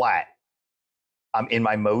 They're flat. I'm in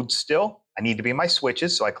my modes still. I need to be in my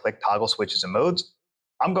switches, so I click toggle switches and modes.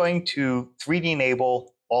 I'm going to 3D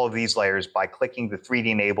enable all of these layers by clicking the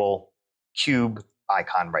 3D enable cube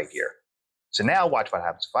icon right here. So now watch what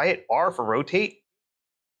happens. If I hit R for rotate,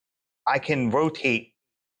 I can rotate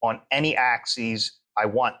on any axes I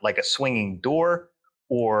want, like a swinging door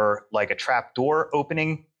or like a trap door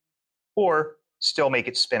opening, or still make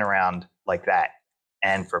it spin around like that.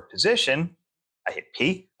 And for position, I hit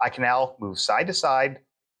P. I can now move side to side,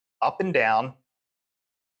 up and down,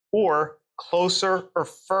 or closer or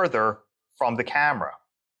further from the camera.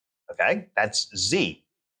 Okay, that's Z.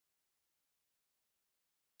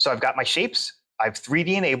 So I've got my shapes. I've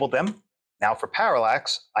 3D enabled them. Now for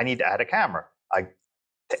parallax, I need to add a camera.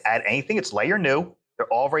 To add anything, it's layer new. They're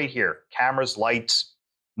all right here. Cameras, lights,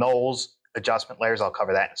 nulls, adjustment layers. I'll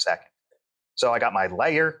cover that in a second. So I got my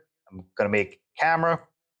layer. I'm going to make camera.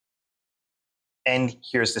 And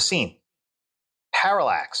here's the scene.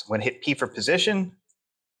 Parallax. I'm going to hit P for position.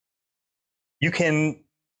 You can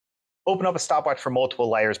open up a stopwatch for multiple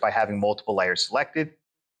layers by having multiple layers selected.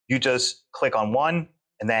 You just click on one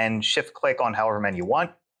and then shift click on however many you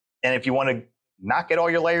want. And if you want to not get all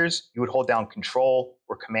your layers, you would hold down Control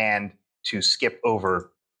or Command to skip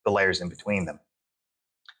over the layers in between them.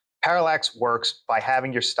 Parallax works by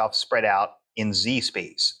having your stuff spread out in Z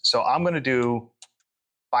space. So I'm going to do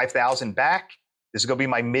 5,000 back. This is going to be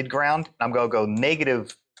my mid ground. I'm going to go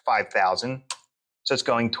negative 5,000. So it's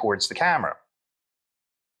going towards the camera.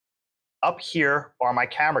 up here are my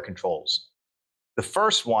camera controls. The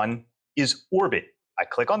first one is orbit. I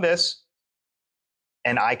click on this,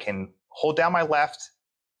 and I can hold down my left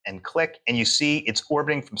and click, and you see it's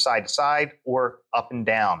orbiting from side to side or up and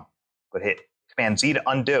down. But hit Command Z to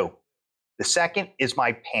undo. The second is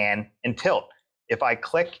my pan and tilt. If I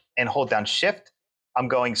click and hold down Shift, I'm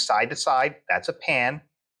going side to side. That's a pan.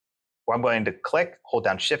 Or I'm going to click, hold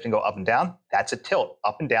down Shift, and go up and down. That's a tilt.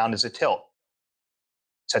 Up and down is a tilt.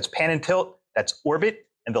 So that's pan and tilt. That's orbit.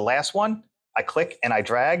 And the last one, I click and I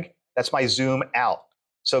drag. That's my zoom out.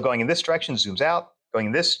 So going in this direction, zooms out. Going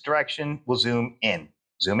in this direction will zoom in.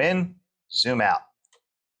 Zoom in, zoom out.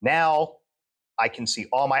 Now I can see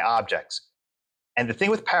all my objects. And the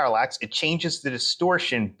thing with parallax, it changes the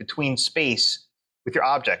distortion between space with your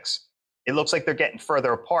objects. It looks like they're getting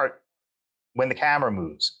further apart when the camera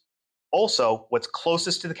moves. Also, what's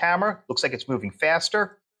closest to the camera looks like it's moving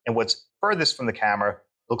faster, and what's furthest from the camera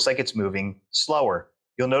looks like it's moving slower.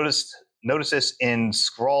 You'll notice this in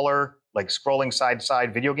scroller, like scrolling side to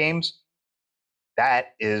side video games.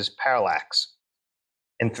 That is parallax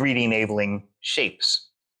and 3D enabling shapes.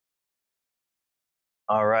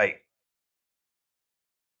 All right.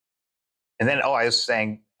 And then, I was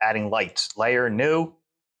saying adding lights. Layer, new,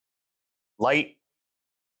 light.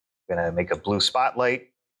 I'm going to make a blue spotlight.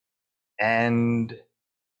 And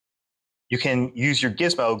you can use your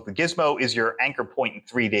gizmo. The gizmo is your anchor point in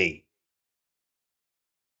 3D.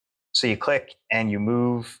 So you click and you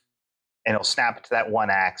move, and it'll snap it to that one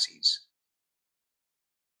axis.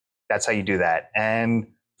 That's how you do that. And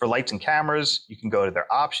for lights and cameras, you can go to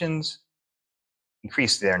their options,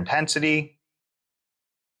 increase their intensity.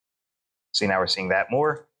 See, now we're seeing that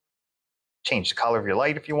more. Change the color of your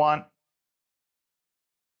light if you want.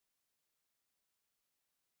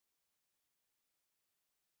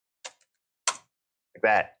 Like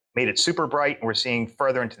that. Made it super bright, and we're seeing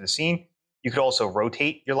further into the scene. You could also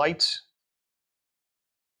rotate your lights.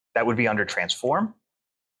 That would be under transform.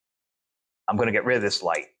 I'm going to get rid of this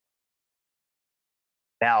light.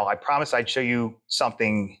 Now, I promised I'd show you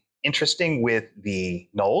something interesting with the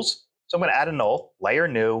nulls. So I'm going to add a null, layer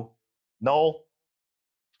new, null.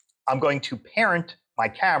 I'm going to parent my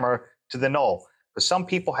camera to the null, because some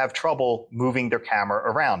people have trouble moving their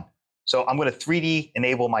camera around. So I'm going to 3D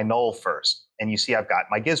enable my null first. And you see I've got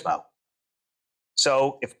my gizmo.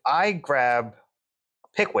 So if I grab a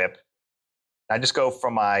pick whip, I just go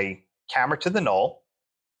from my camera to the null,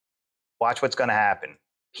 watch what's going to happen.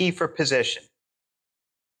 P for position.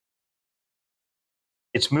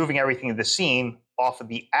 It's moving everything in the scene off of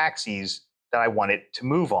the axes that I want it to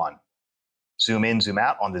move on. Zoom in, zoom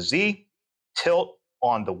out on the Z, tilt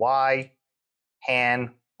on the Y,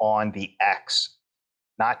 pan on the X.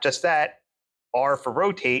 Not just that, R for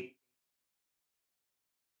rotate.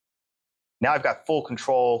 Now I've got full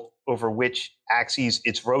control over which axes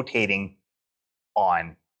it's rotating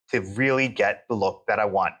on to really get the look that I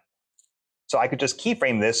want. So I could just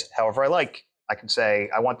keyframe this however I like. I can say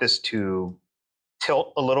I want this to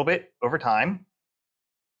tilt a little bit over time.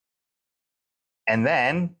 And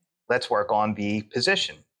then let's work on the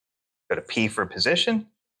position. Go to P for position.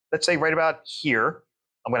 Let's say right about here,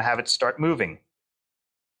 I'm going to have it start moving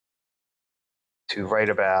to right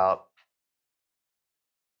about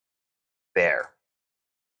there.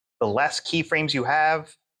 The less keyframes you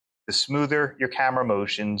have, the smoother your camera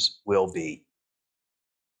motions will be.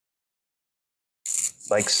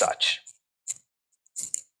 Like such.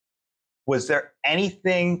 Was there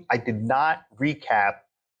anything I did not recap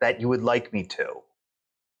that you would like me to?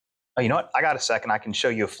 Oh, you know what? I got a second. I can show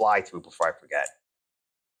you a fly through before I forget.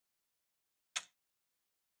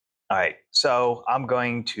 All right, so I'm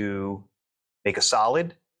going to make a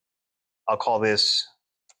solid. I'll call this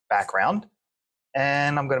background.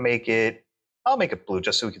 And I'm going to make it, I'll make it blue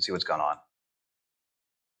just so we can see what's going on.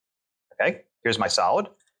 Okay, here's my solid.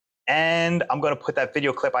 And I'm going to put that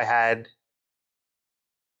video clip I had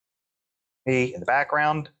me in the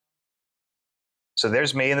background. So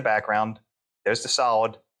there's me in the background. There's the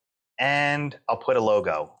solid. And I'll put a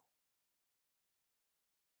logo.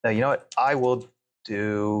 Now, you know what? I will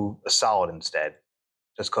do a solid instead,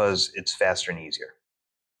 just because it's faster and easier.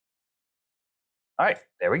 All right,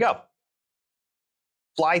 there we go.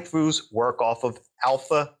 Fly-throughs work off of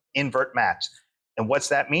alpha invert mattes. And what's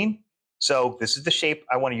that mean? So this is the shape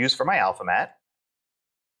I want to use for my alpha matte.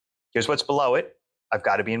 Here's what's below it. I've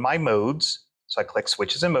got to be in my modes. So I click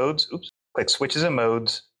switches and modes. Oops. Click switches and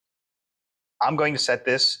modes. I'm going to set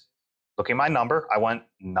this, look at my number. I want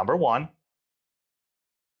number 1.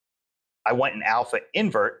 I want an alpha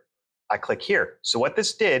invert. I click here. So what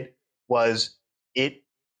this did was it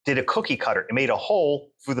did a cookie cutter. It made a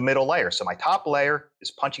hole through the middle layer. So my top layer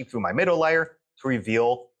is punching through my middle layer to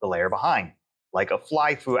reveal the layer behind, like a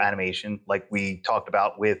fly-through animation, like we talked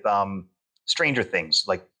about with Stranger Things,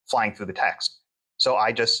 like flying through the text. So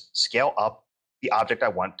I just scale up the object I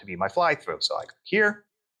want to be my fly-through. So I go here,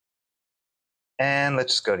 and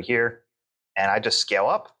let's just go to here, and I just scale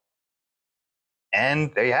up,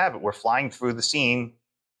 and there you have it. We're flying through the scene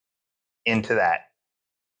into that.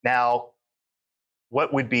 Now,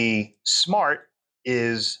 what would be smart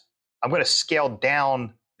is I'm going to scale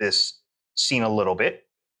down this scene a little bit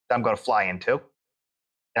that I'm going to fly into,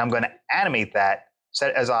 and I'm going to animate that so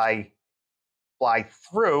that as I fly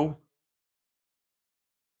through,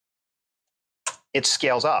 it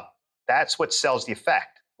scales up. That's what sells the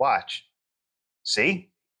effect. Watch.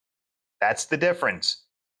 See? That's the difference.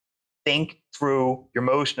 Think through your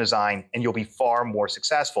motion design and you'll be far more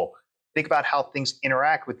successful. Think about how things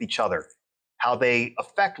interact with each other, how they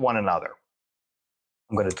affect one another.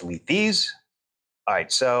 I'm going to delete these. All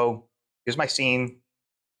right, so here's my scene.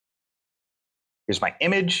 Here's my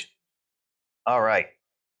image. All right.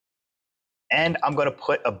 And I'm going to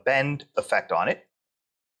put a bend effect on it.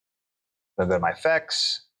 I'm going to go to my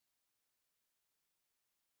effects,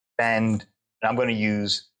 bend, and I'm going to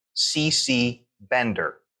use CC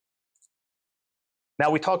Bender. Now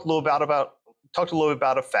we talked a little bit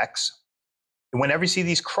about effects. And whenever you see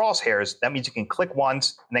these crosshairs, that means you can click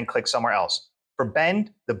once and then click somewhere else. For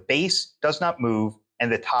bend, the base does not move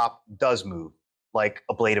and the top does move, like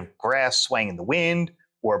a blade of grass swaying in the wind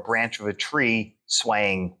or a branch of a tree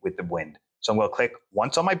swaying with the wind. So I'm going to click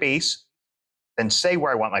once on my base, then say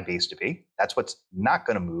where I want my base to be. That's what's not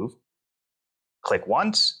going to move. Click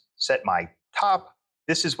once, set my top.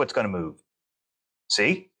 This is what's going to move.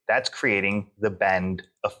 See, that's creating the bend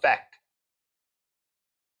effect.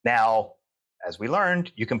 Now, as we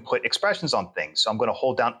learned, you can put expressions on things. So I'm going to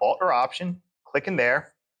hold down Alt or Option, click in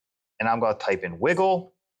there, and I'm going to type in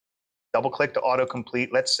wiggle, double click to autocomplete.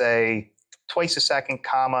 Let's say twice a second,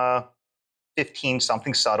 comma, 15,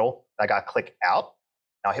 something subtle. I got to click out.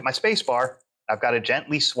 Now hit my space bar. I've got a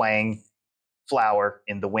gently swaying flower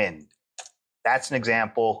in the wind. That's an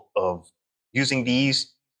example of using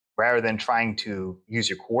these rather than trying to use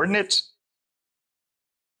your coordinates.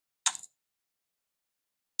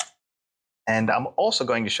 And I'm also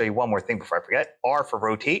going to show you one more thing before I forget. R for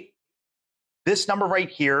rotate. This number right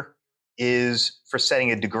here is for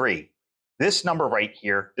setting a degree. This number right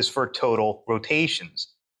here is for total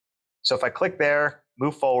rotations. So if I click there,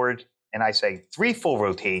 move forward, and I say 3 full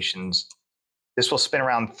rotations, this will spin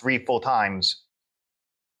around 3 full times.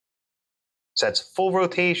 So that's full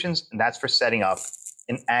rotations, and that's for setting up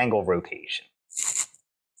an angle rotation.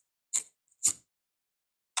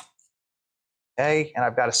 Okay, and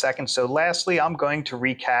I've got a second. So lastly, I'm going to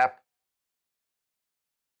recap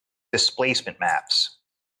displacement maps.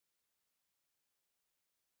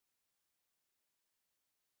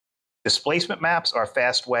 Displacement maps are a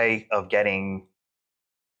fast way of getting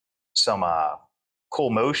some cool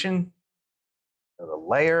motion. So the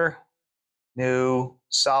layer, new,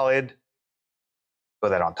 solid, put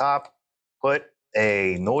that on top, put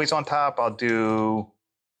a noise on top. I'll do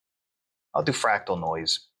fractal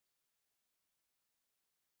noise.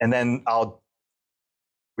 And then I'll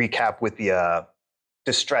recap with the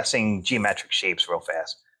distressing geometric shapes real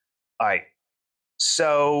fast. All right,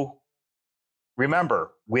 so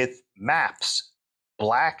remember, with maps,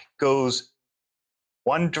 black goes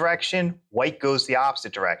one direction, white goes the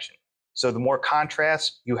opposite direction. So the more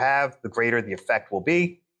contrast you have, the greater the effect will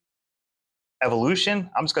be. Evolution,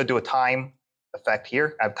 I'm just going to do a time effect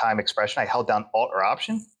here. I have time expression. I held down Alt or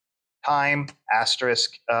Option. Time,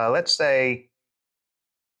 asterisk, let's say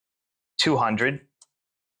 200.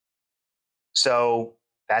 So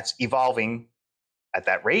that's evolving at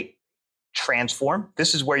that rate. Transform,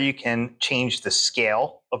 this is where you can change the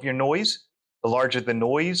scale of your noise. The larger the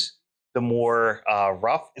noise, the more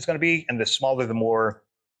rough it's going to be, and the smaller, the more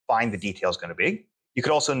fine the detail is going to be. You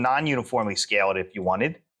could also non-uniformly scale it if you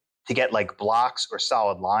wanted to get like blocks or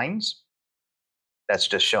solid lines. That's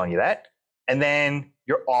just showing you that. And then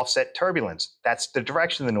your offset turbulence. That's the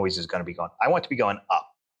direction the noise is going to be going. I want it to be going up.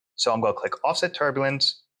 So I'm going to click offset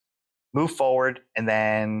turbulence, move forward, and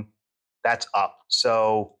then that's up.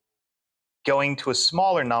 So going to a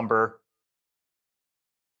smaller number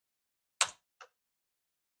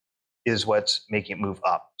is what's making it move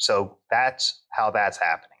up. So that's how that's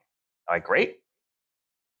happening. All right, great.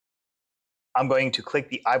 I'm going to click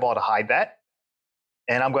the eyeball to hide that.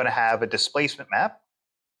 And I'm going to have a displacement map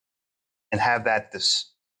and have that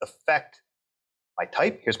affect my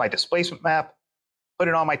type. Here's my displacement map. Put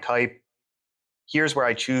it on my type. Here's where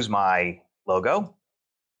I choose my logo.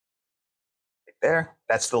 there.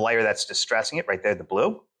 That's the layer that's distressing it right there, the blue.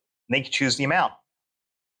 And then you choose the amount.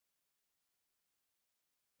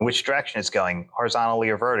 Which direction it's going, horizontally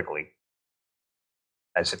or vertically.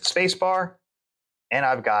 I just hit the space bar, and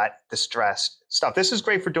I've got distressed stuff. This is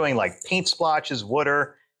great for doing like paint splotches,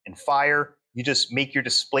 water, and fire. You just make your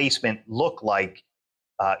displacement look like,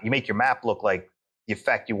 you make your map look like the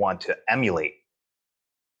effect you want to emulate.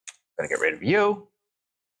 I'm gonna get rid of you,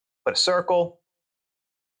 put a circle.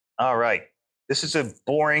 All right, this is a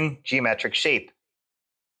boring geometric shape.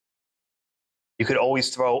 You could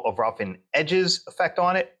always throw a roughen edges effect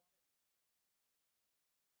on it.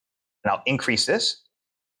 And I'll increase this.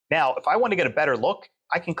 Now, if I want to get a better look,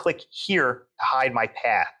 I can click here to hide my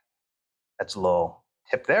path. That's a little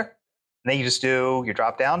tip there. And then you just do your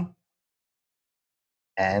drop down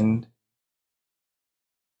and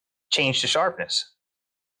change the sharpness.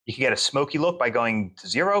 You can get a smoky look by going to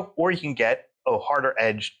 0, or you can get a harder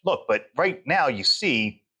edged look. But right now you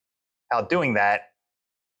see how doing that,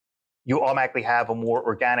 you automatically have a more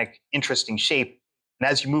organic, interesting shape. And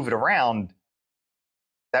as you move it around,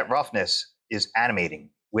 that roughness is animating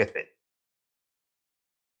with it.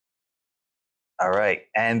 All right,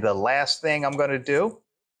 and the last thing I'm going to do,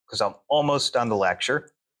 because I'm almost done the lecture,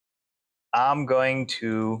 I'm going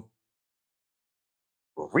to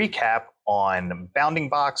recap on bounding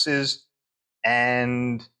boxes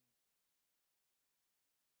and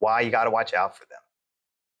why you got to watch out for them.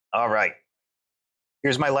 All right,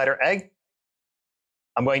 here's my letter A.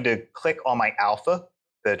 I'm going to click on my alpha,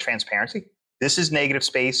 the transparency. This is negative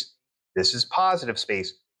space. This is positive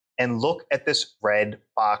space. And look at this red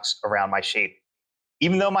box around my shape.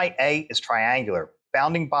 Even though my A is triangular,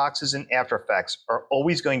 bounding boxes in After Effects are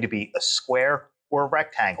always going to be a square or a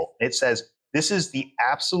rectangle. It says this is the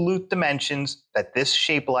absolute dimensions that this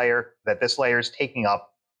shape layer, that this layer is taking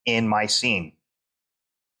up in my scene.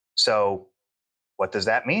 So what does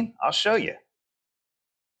that mean? I'll show you.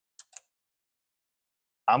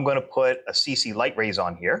 I'm going to put a CC light rays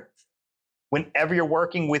on here. Whenever you're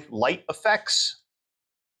working with light effects,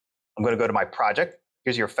 I'm going to go to my project.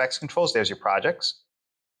 Here's your effects controls. There's your projects.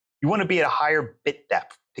 You want to be at a higher bit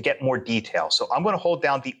depth to get more detail. So I'm going to hold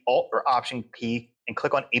down the Alt or Option key and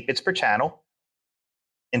click on 8 bits per channel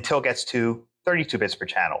until it gets to 32 bits per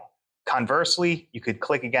channel. Conversely, you could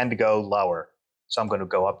click again to go lower. So I'm going to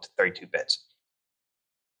go up to 32 bits.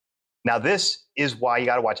 Now this is why you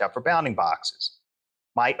got to watch out for bounding boxes.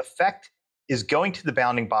 My effect is going to the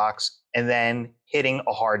bounding box and then hitting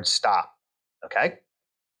a hard stop, okay?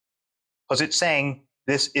 Because it's saying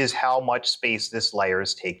this is how much space this layer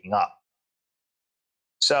is taking up.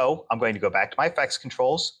 So I'm going to go back to my effects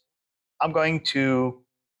controls. I'm going to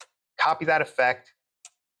copy that effect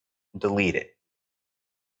and delete it.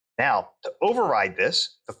 Now, to override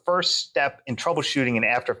this, the first step in troubleshooting in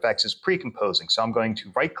After Effects is precomposing. So I'm going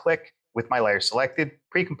to right-click with my layer selected,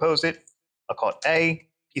 precompose it. I'll call it A,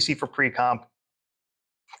 PC for precomp.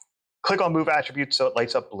 Click on Move Attribute so it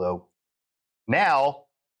lights up blue. Now,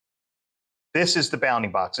 this is the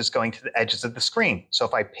bounding box. It's going to the edges of the screen. So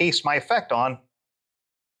if I paste my effect on,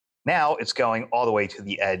 now it's going all the way to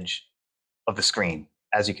the edge of the screen,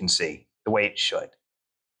 as you can see, the way it should.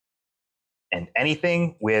 And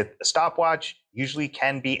anything with a stopwatch usually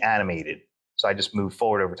can be animated. So I just move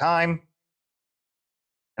forward over time,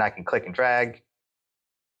 and I can click and drag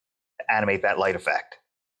to animate that light effect.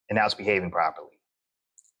 And now it's behaving properly.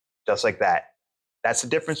 Just like that. That's the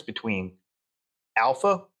difference between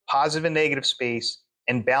alpha, positive and negative space,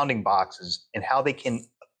 and bounding boxes, and how they can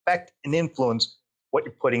affect and influence what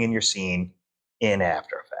you're putting in your scene in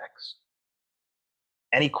After Effects.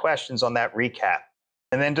 Any questions on that recap?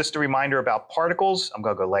 And then just a reminder about particles. I'm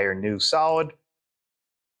going to go layer new solid.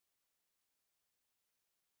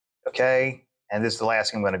 Okay, and this is the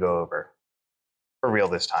last thing I'm going to go over. For real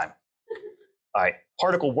this time. All right,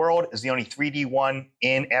 particle world is the only 3D one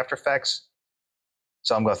in After Effects.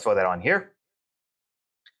 So I'm going to throw that on here.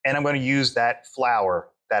 And I'm going to use that flower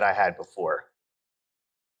that I had before.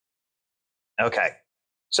 Okay,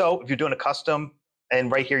 so if you're doing a custom, and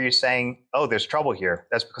right here you're saying, oh, there's trouble here.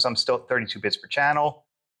 That's because I'm still at 32 bits per channel.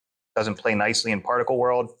 Doesn't play nicely in particle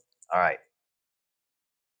world. All right.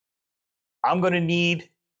 I'm going to need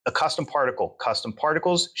a custom particle. Custom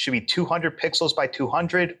particles should be 200 pixels by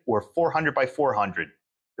 200 or 400 by 400.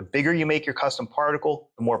 The bigger you make your custom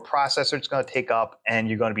particle, the more processor it's going to take up, and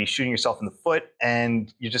you're going to be shooting yourself in the foot,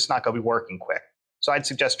 and you're just not going to be working quick. So I'd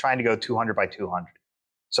suggest trying to go 200 by 200.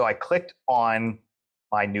 So I clicked on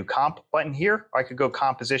my new comp button here, or I could go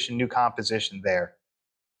composition, new composition there.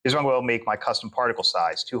 Here's where I'm going to make my custom particle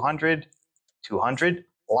size, 200, 200.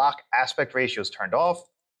 Lock aspect ratio is turned off.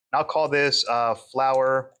 And I'll call this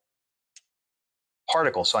flower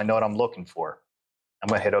particle so I know what I'm looking for. I'm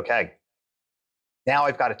going to hit OK. Now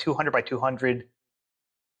I've got a 200 by 200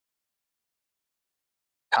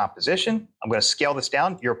 composition. I'm going to scale this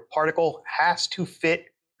down. Your particle has to fit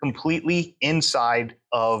completely inside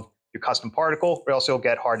of your custom particle, or else you'll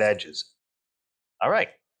get hard edges. All right.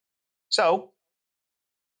 So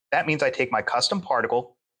that means I take my custom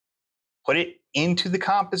particle, put it into the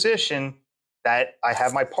composition that I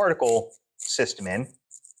have my particle system in.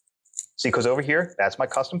 See, because over here, that's my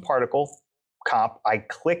custom particle comp. I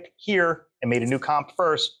clicked here and made a new comp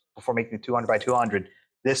first before making the 200 by 200.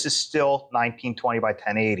 This is still 1920 by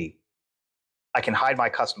 1080. I can hide my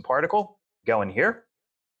custom particle, go in here,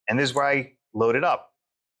 and this is where I load it up.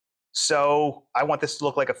 So I want this to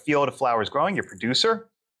look like a field of flowers growing. Your producer.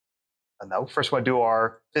 No, first we want to do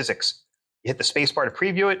our physics. You hit the space bar to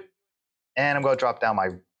preview it, and I'm going to drop down my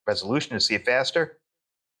resolution to see it faster.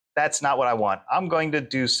 That's not what I want. I'm going to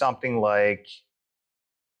do something like,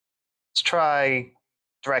 let's try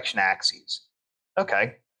direction axes.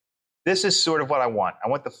 Okay, this is sort of what I want. I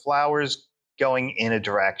want the flowers going in a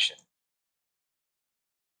direction.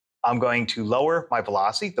 I'm going to lower my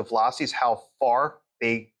velocity. The velocity is how far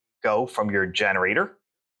they go from your generator.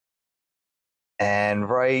 And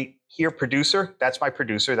right here, producer, that's my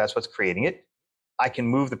producer. That's what's creating it. I can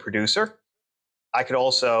move the producer. I could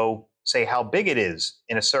also say how big it is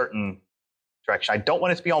in a certain direction. I don't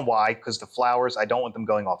want it to be on Y because the flowers, I don't want them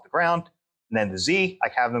going off the ground. And then the Z, I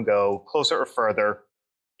have them go closer or further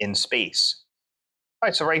in space. All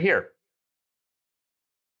right, so right here,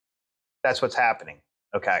 that's what's happening.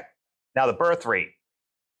 Okay, now the birth rate.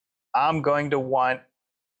 I'm going to want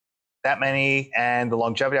that many, and the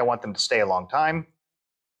longevity, I want them to stay a long time.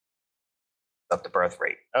 Up the birth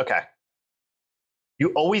rate. Okay.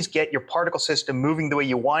 You always get your particle system moving the way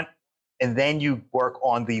you want, and then you work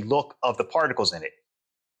on the look of the particles in it.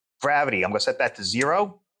 Gravity, I'm going to set that to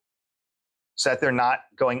 0, so that they're not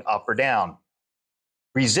going up or down.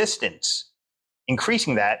 Resistance,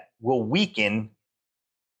 increasing that will weaken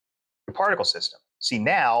your particle system. See,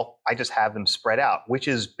 now I just have them spread out, which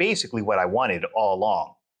is basically what I wanted all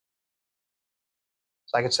along.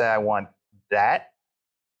 So I could say I want that,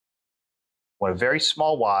 I want a very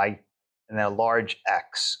small Y, and then a large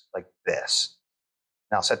X like this.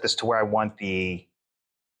 Now I'll set this to where I want the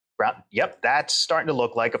ground. Yep, that's starting to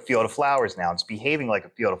look like a field of flowers now. It's behaving like a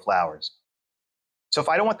field of flowers. So if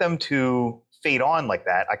I don't want them to fade on like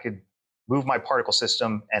that, I could move my particle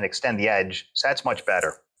system and extend the edge. So that's much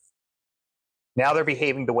better. Now they're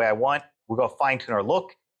behaving the way I want. We're going to fine tune our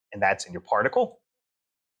look, and that's in your particle.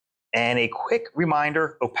 And a quick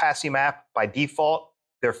reminder, opacity map, by default,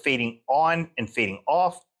 they're fading on and fading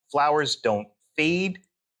off. Flowers don't fade.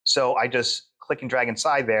 So I just click and drag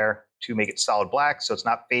inside there to make it solid black, so it's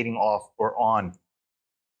not fading off or on.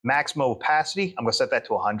 Maximum opacity, I'm going to set that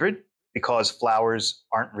to 100 because flowers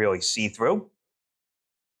aren't really see-through.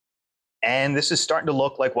 And this is starting to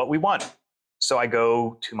look like what we want. So I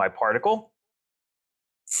go to my particle,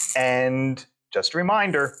 and just a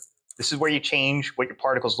reminder, this is where you change what your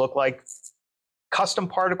particles look like. Custom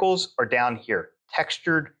particles are down here.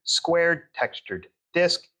 Textured squared, textured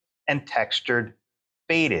disk, and textured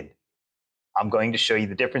faded. I'm going to show you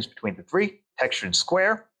the difference between the three. Textured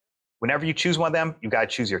square. Whenever you choose one of them, you've got to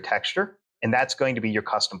choose your texture, and that's going to be your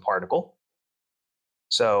custom particle.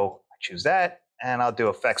 So I choose that, and I'll do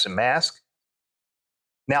effects and mask.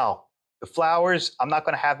 Now, the flowers, I'm not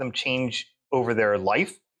going to have them change over their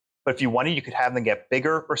life, but if you wanted, you could have them get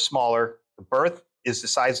bigger or smaller. The birth is the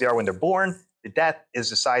size they are when they're born. The death is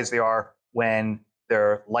the size they are when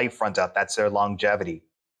their life runs out. That's their longevity.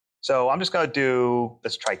 So I'm just going to do,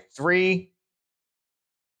 let's try 3.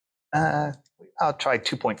 I'll try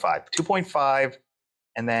 2.5. 2.5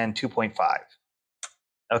 and then 2.5.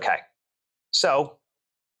 Okay. So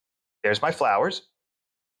there's my flowers.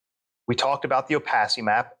 We talked about the opacity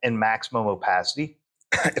map and maximum opacity.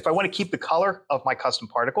 If I want to keep the color of my custom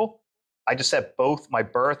particle, I just set both my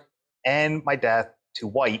birth and my death to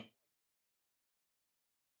white.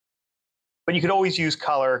 But you could always use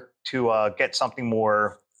color to get something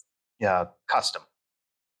more custom,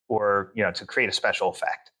 or to create a special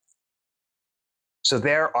effect. So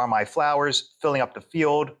there are my flowers filling up the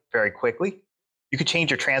field very quickly. You could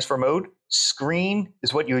change your transfer mode. Screen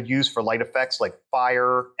is what you would use for light effects like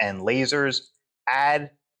fire and lasers.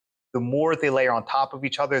 Add, the more they layer on top of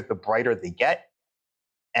each other, the brighter they get.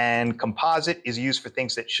 And composite is used for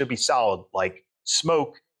things that should be solid, like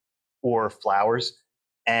smoke or flowers.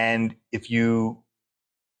 And if you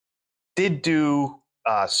did do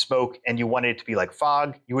smoke and you wanted it to be like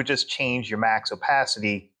fog, you would just change your max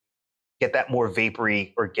opacity, get that more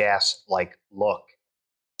vapory or gas-like look.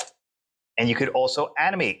 And you could also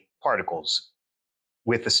animate particles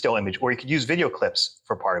with the still image, or you could use video clips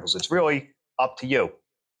for particles. It's really up to you.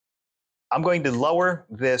 I'm going to lower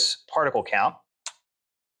this particle count,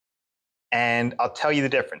 and I'll tell you the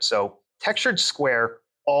difference. So textured square,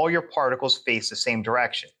 all your particles face the same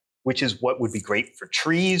direction, which is what would be great for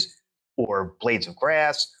trees or blades of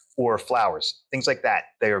grass or flowers, things like that.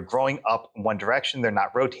 They are growing up in one direction, they're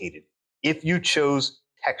not rotated. If you chose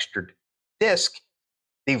textured disk,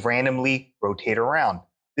 they randomly rotate around.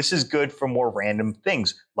 This is good for more random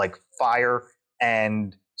things like fire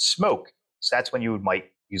and smoke. So that's when you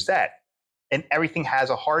might use that. And everything has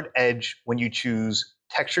a hard edge when you choose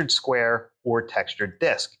textured square or textured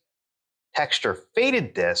disk. Texture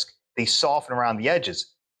faded disk, they soften around the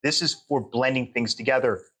edges. This is for blending things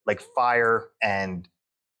together like fire and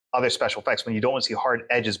other special effects. When you don't want to see hard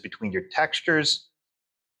edges between your textures,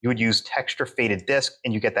 you would use texture faded disk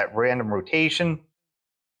and you get that random rotation.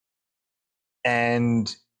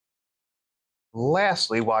 And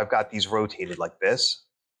lastly, while I've got these rotated like this,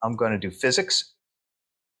 I'm going to do physics.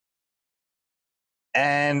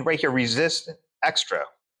 And right here, resist extra.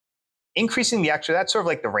 Increasing the extra, that's sort of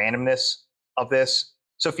like the randomness of this.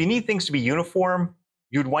 So if you need things to be uniform,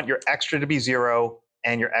 you'd want your extra to be 0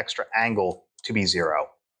 and your extra angle to be 0.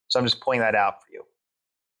 So I'm just pointing that out for you.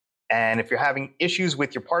 And if you're having issues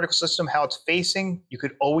with your particle system, how it's facing, you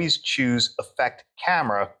could always choose Effect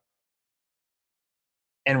Camera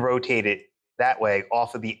and rotate it that way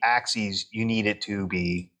off of the axes you need it to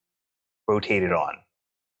be rotated on.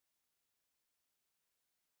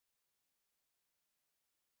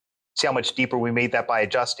 See how much deeper we made that by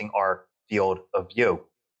adjusting our field of view.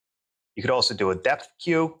 You could also do a depth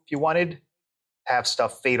cue if you wanted, have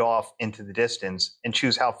stuff fade off into the distance and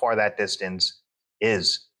choose how far that distance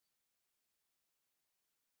is.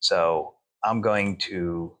 So I'm going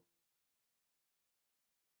to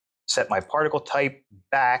set my particle type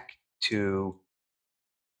back to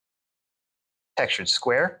textured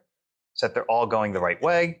square, so that they're all going the right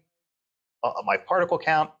way. I'll up my particle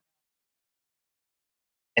count.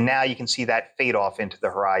 And now you can see that fade off into the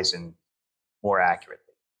horizon more accurately.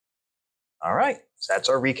 All right, so that's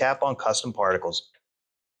our recap on custom particles.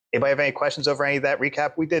 Anybody have any questions over any of that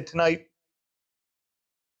recap we did tonight?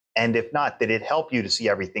 And if not, did it help you to see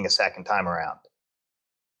everything a second time around?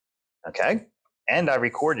 Okay, and I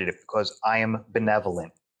recorded it because I am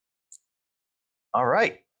benevolent. All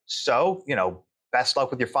right, so, best luck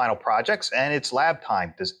with your final projects, and it's lab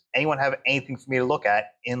time. Does anyone have anything for me to look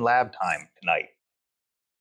at in lab time tonight?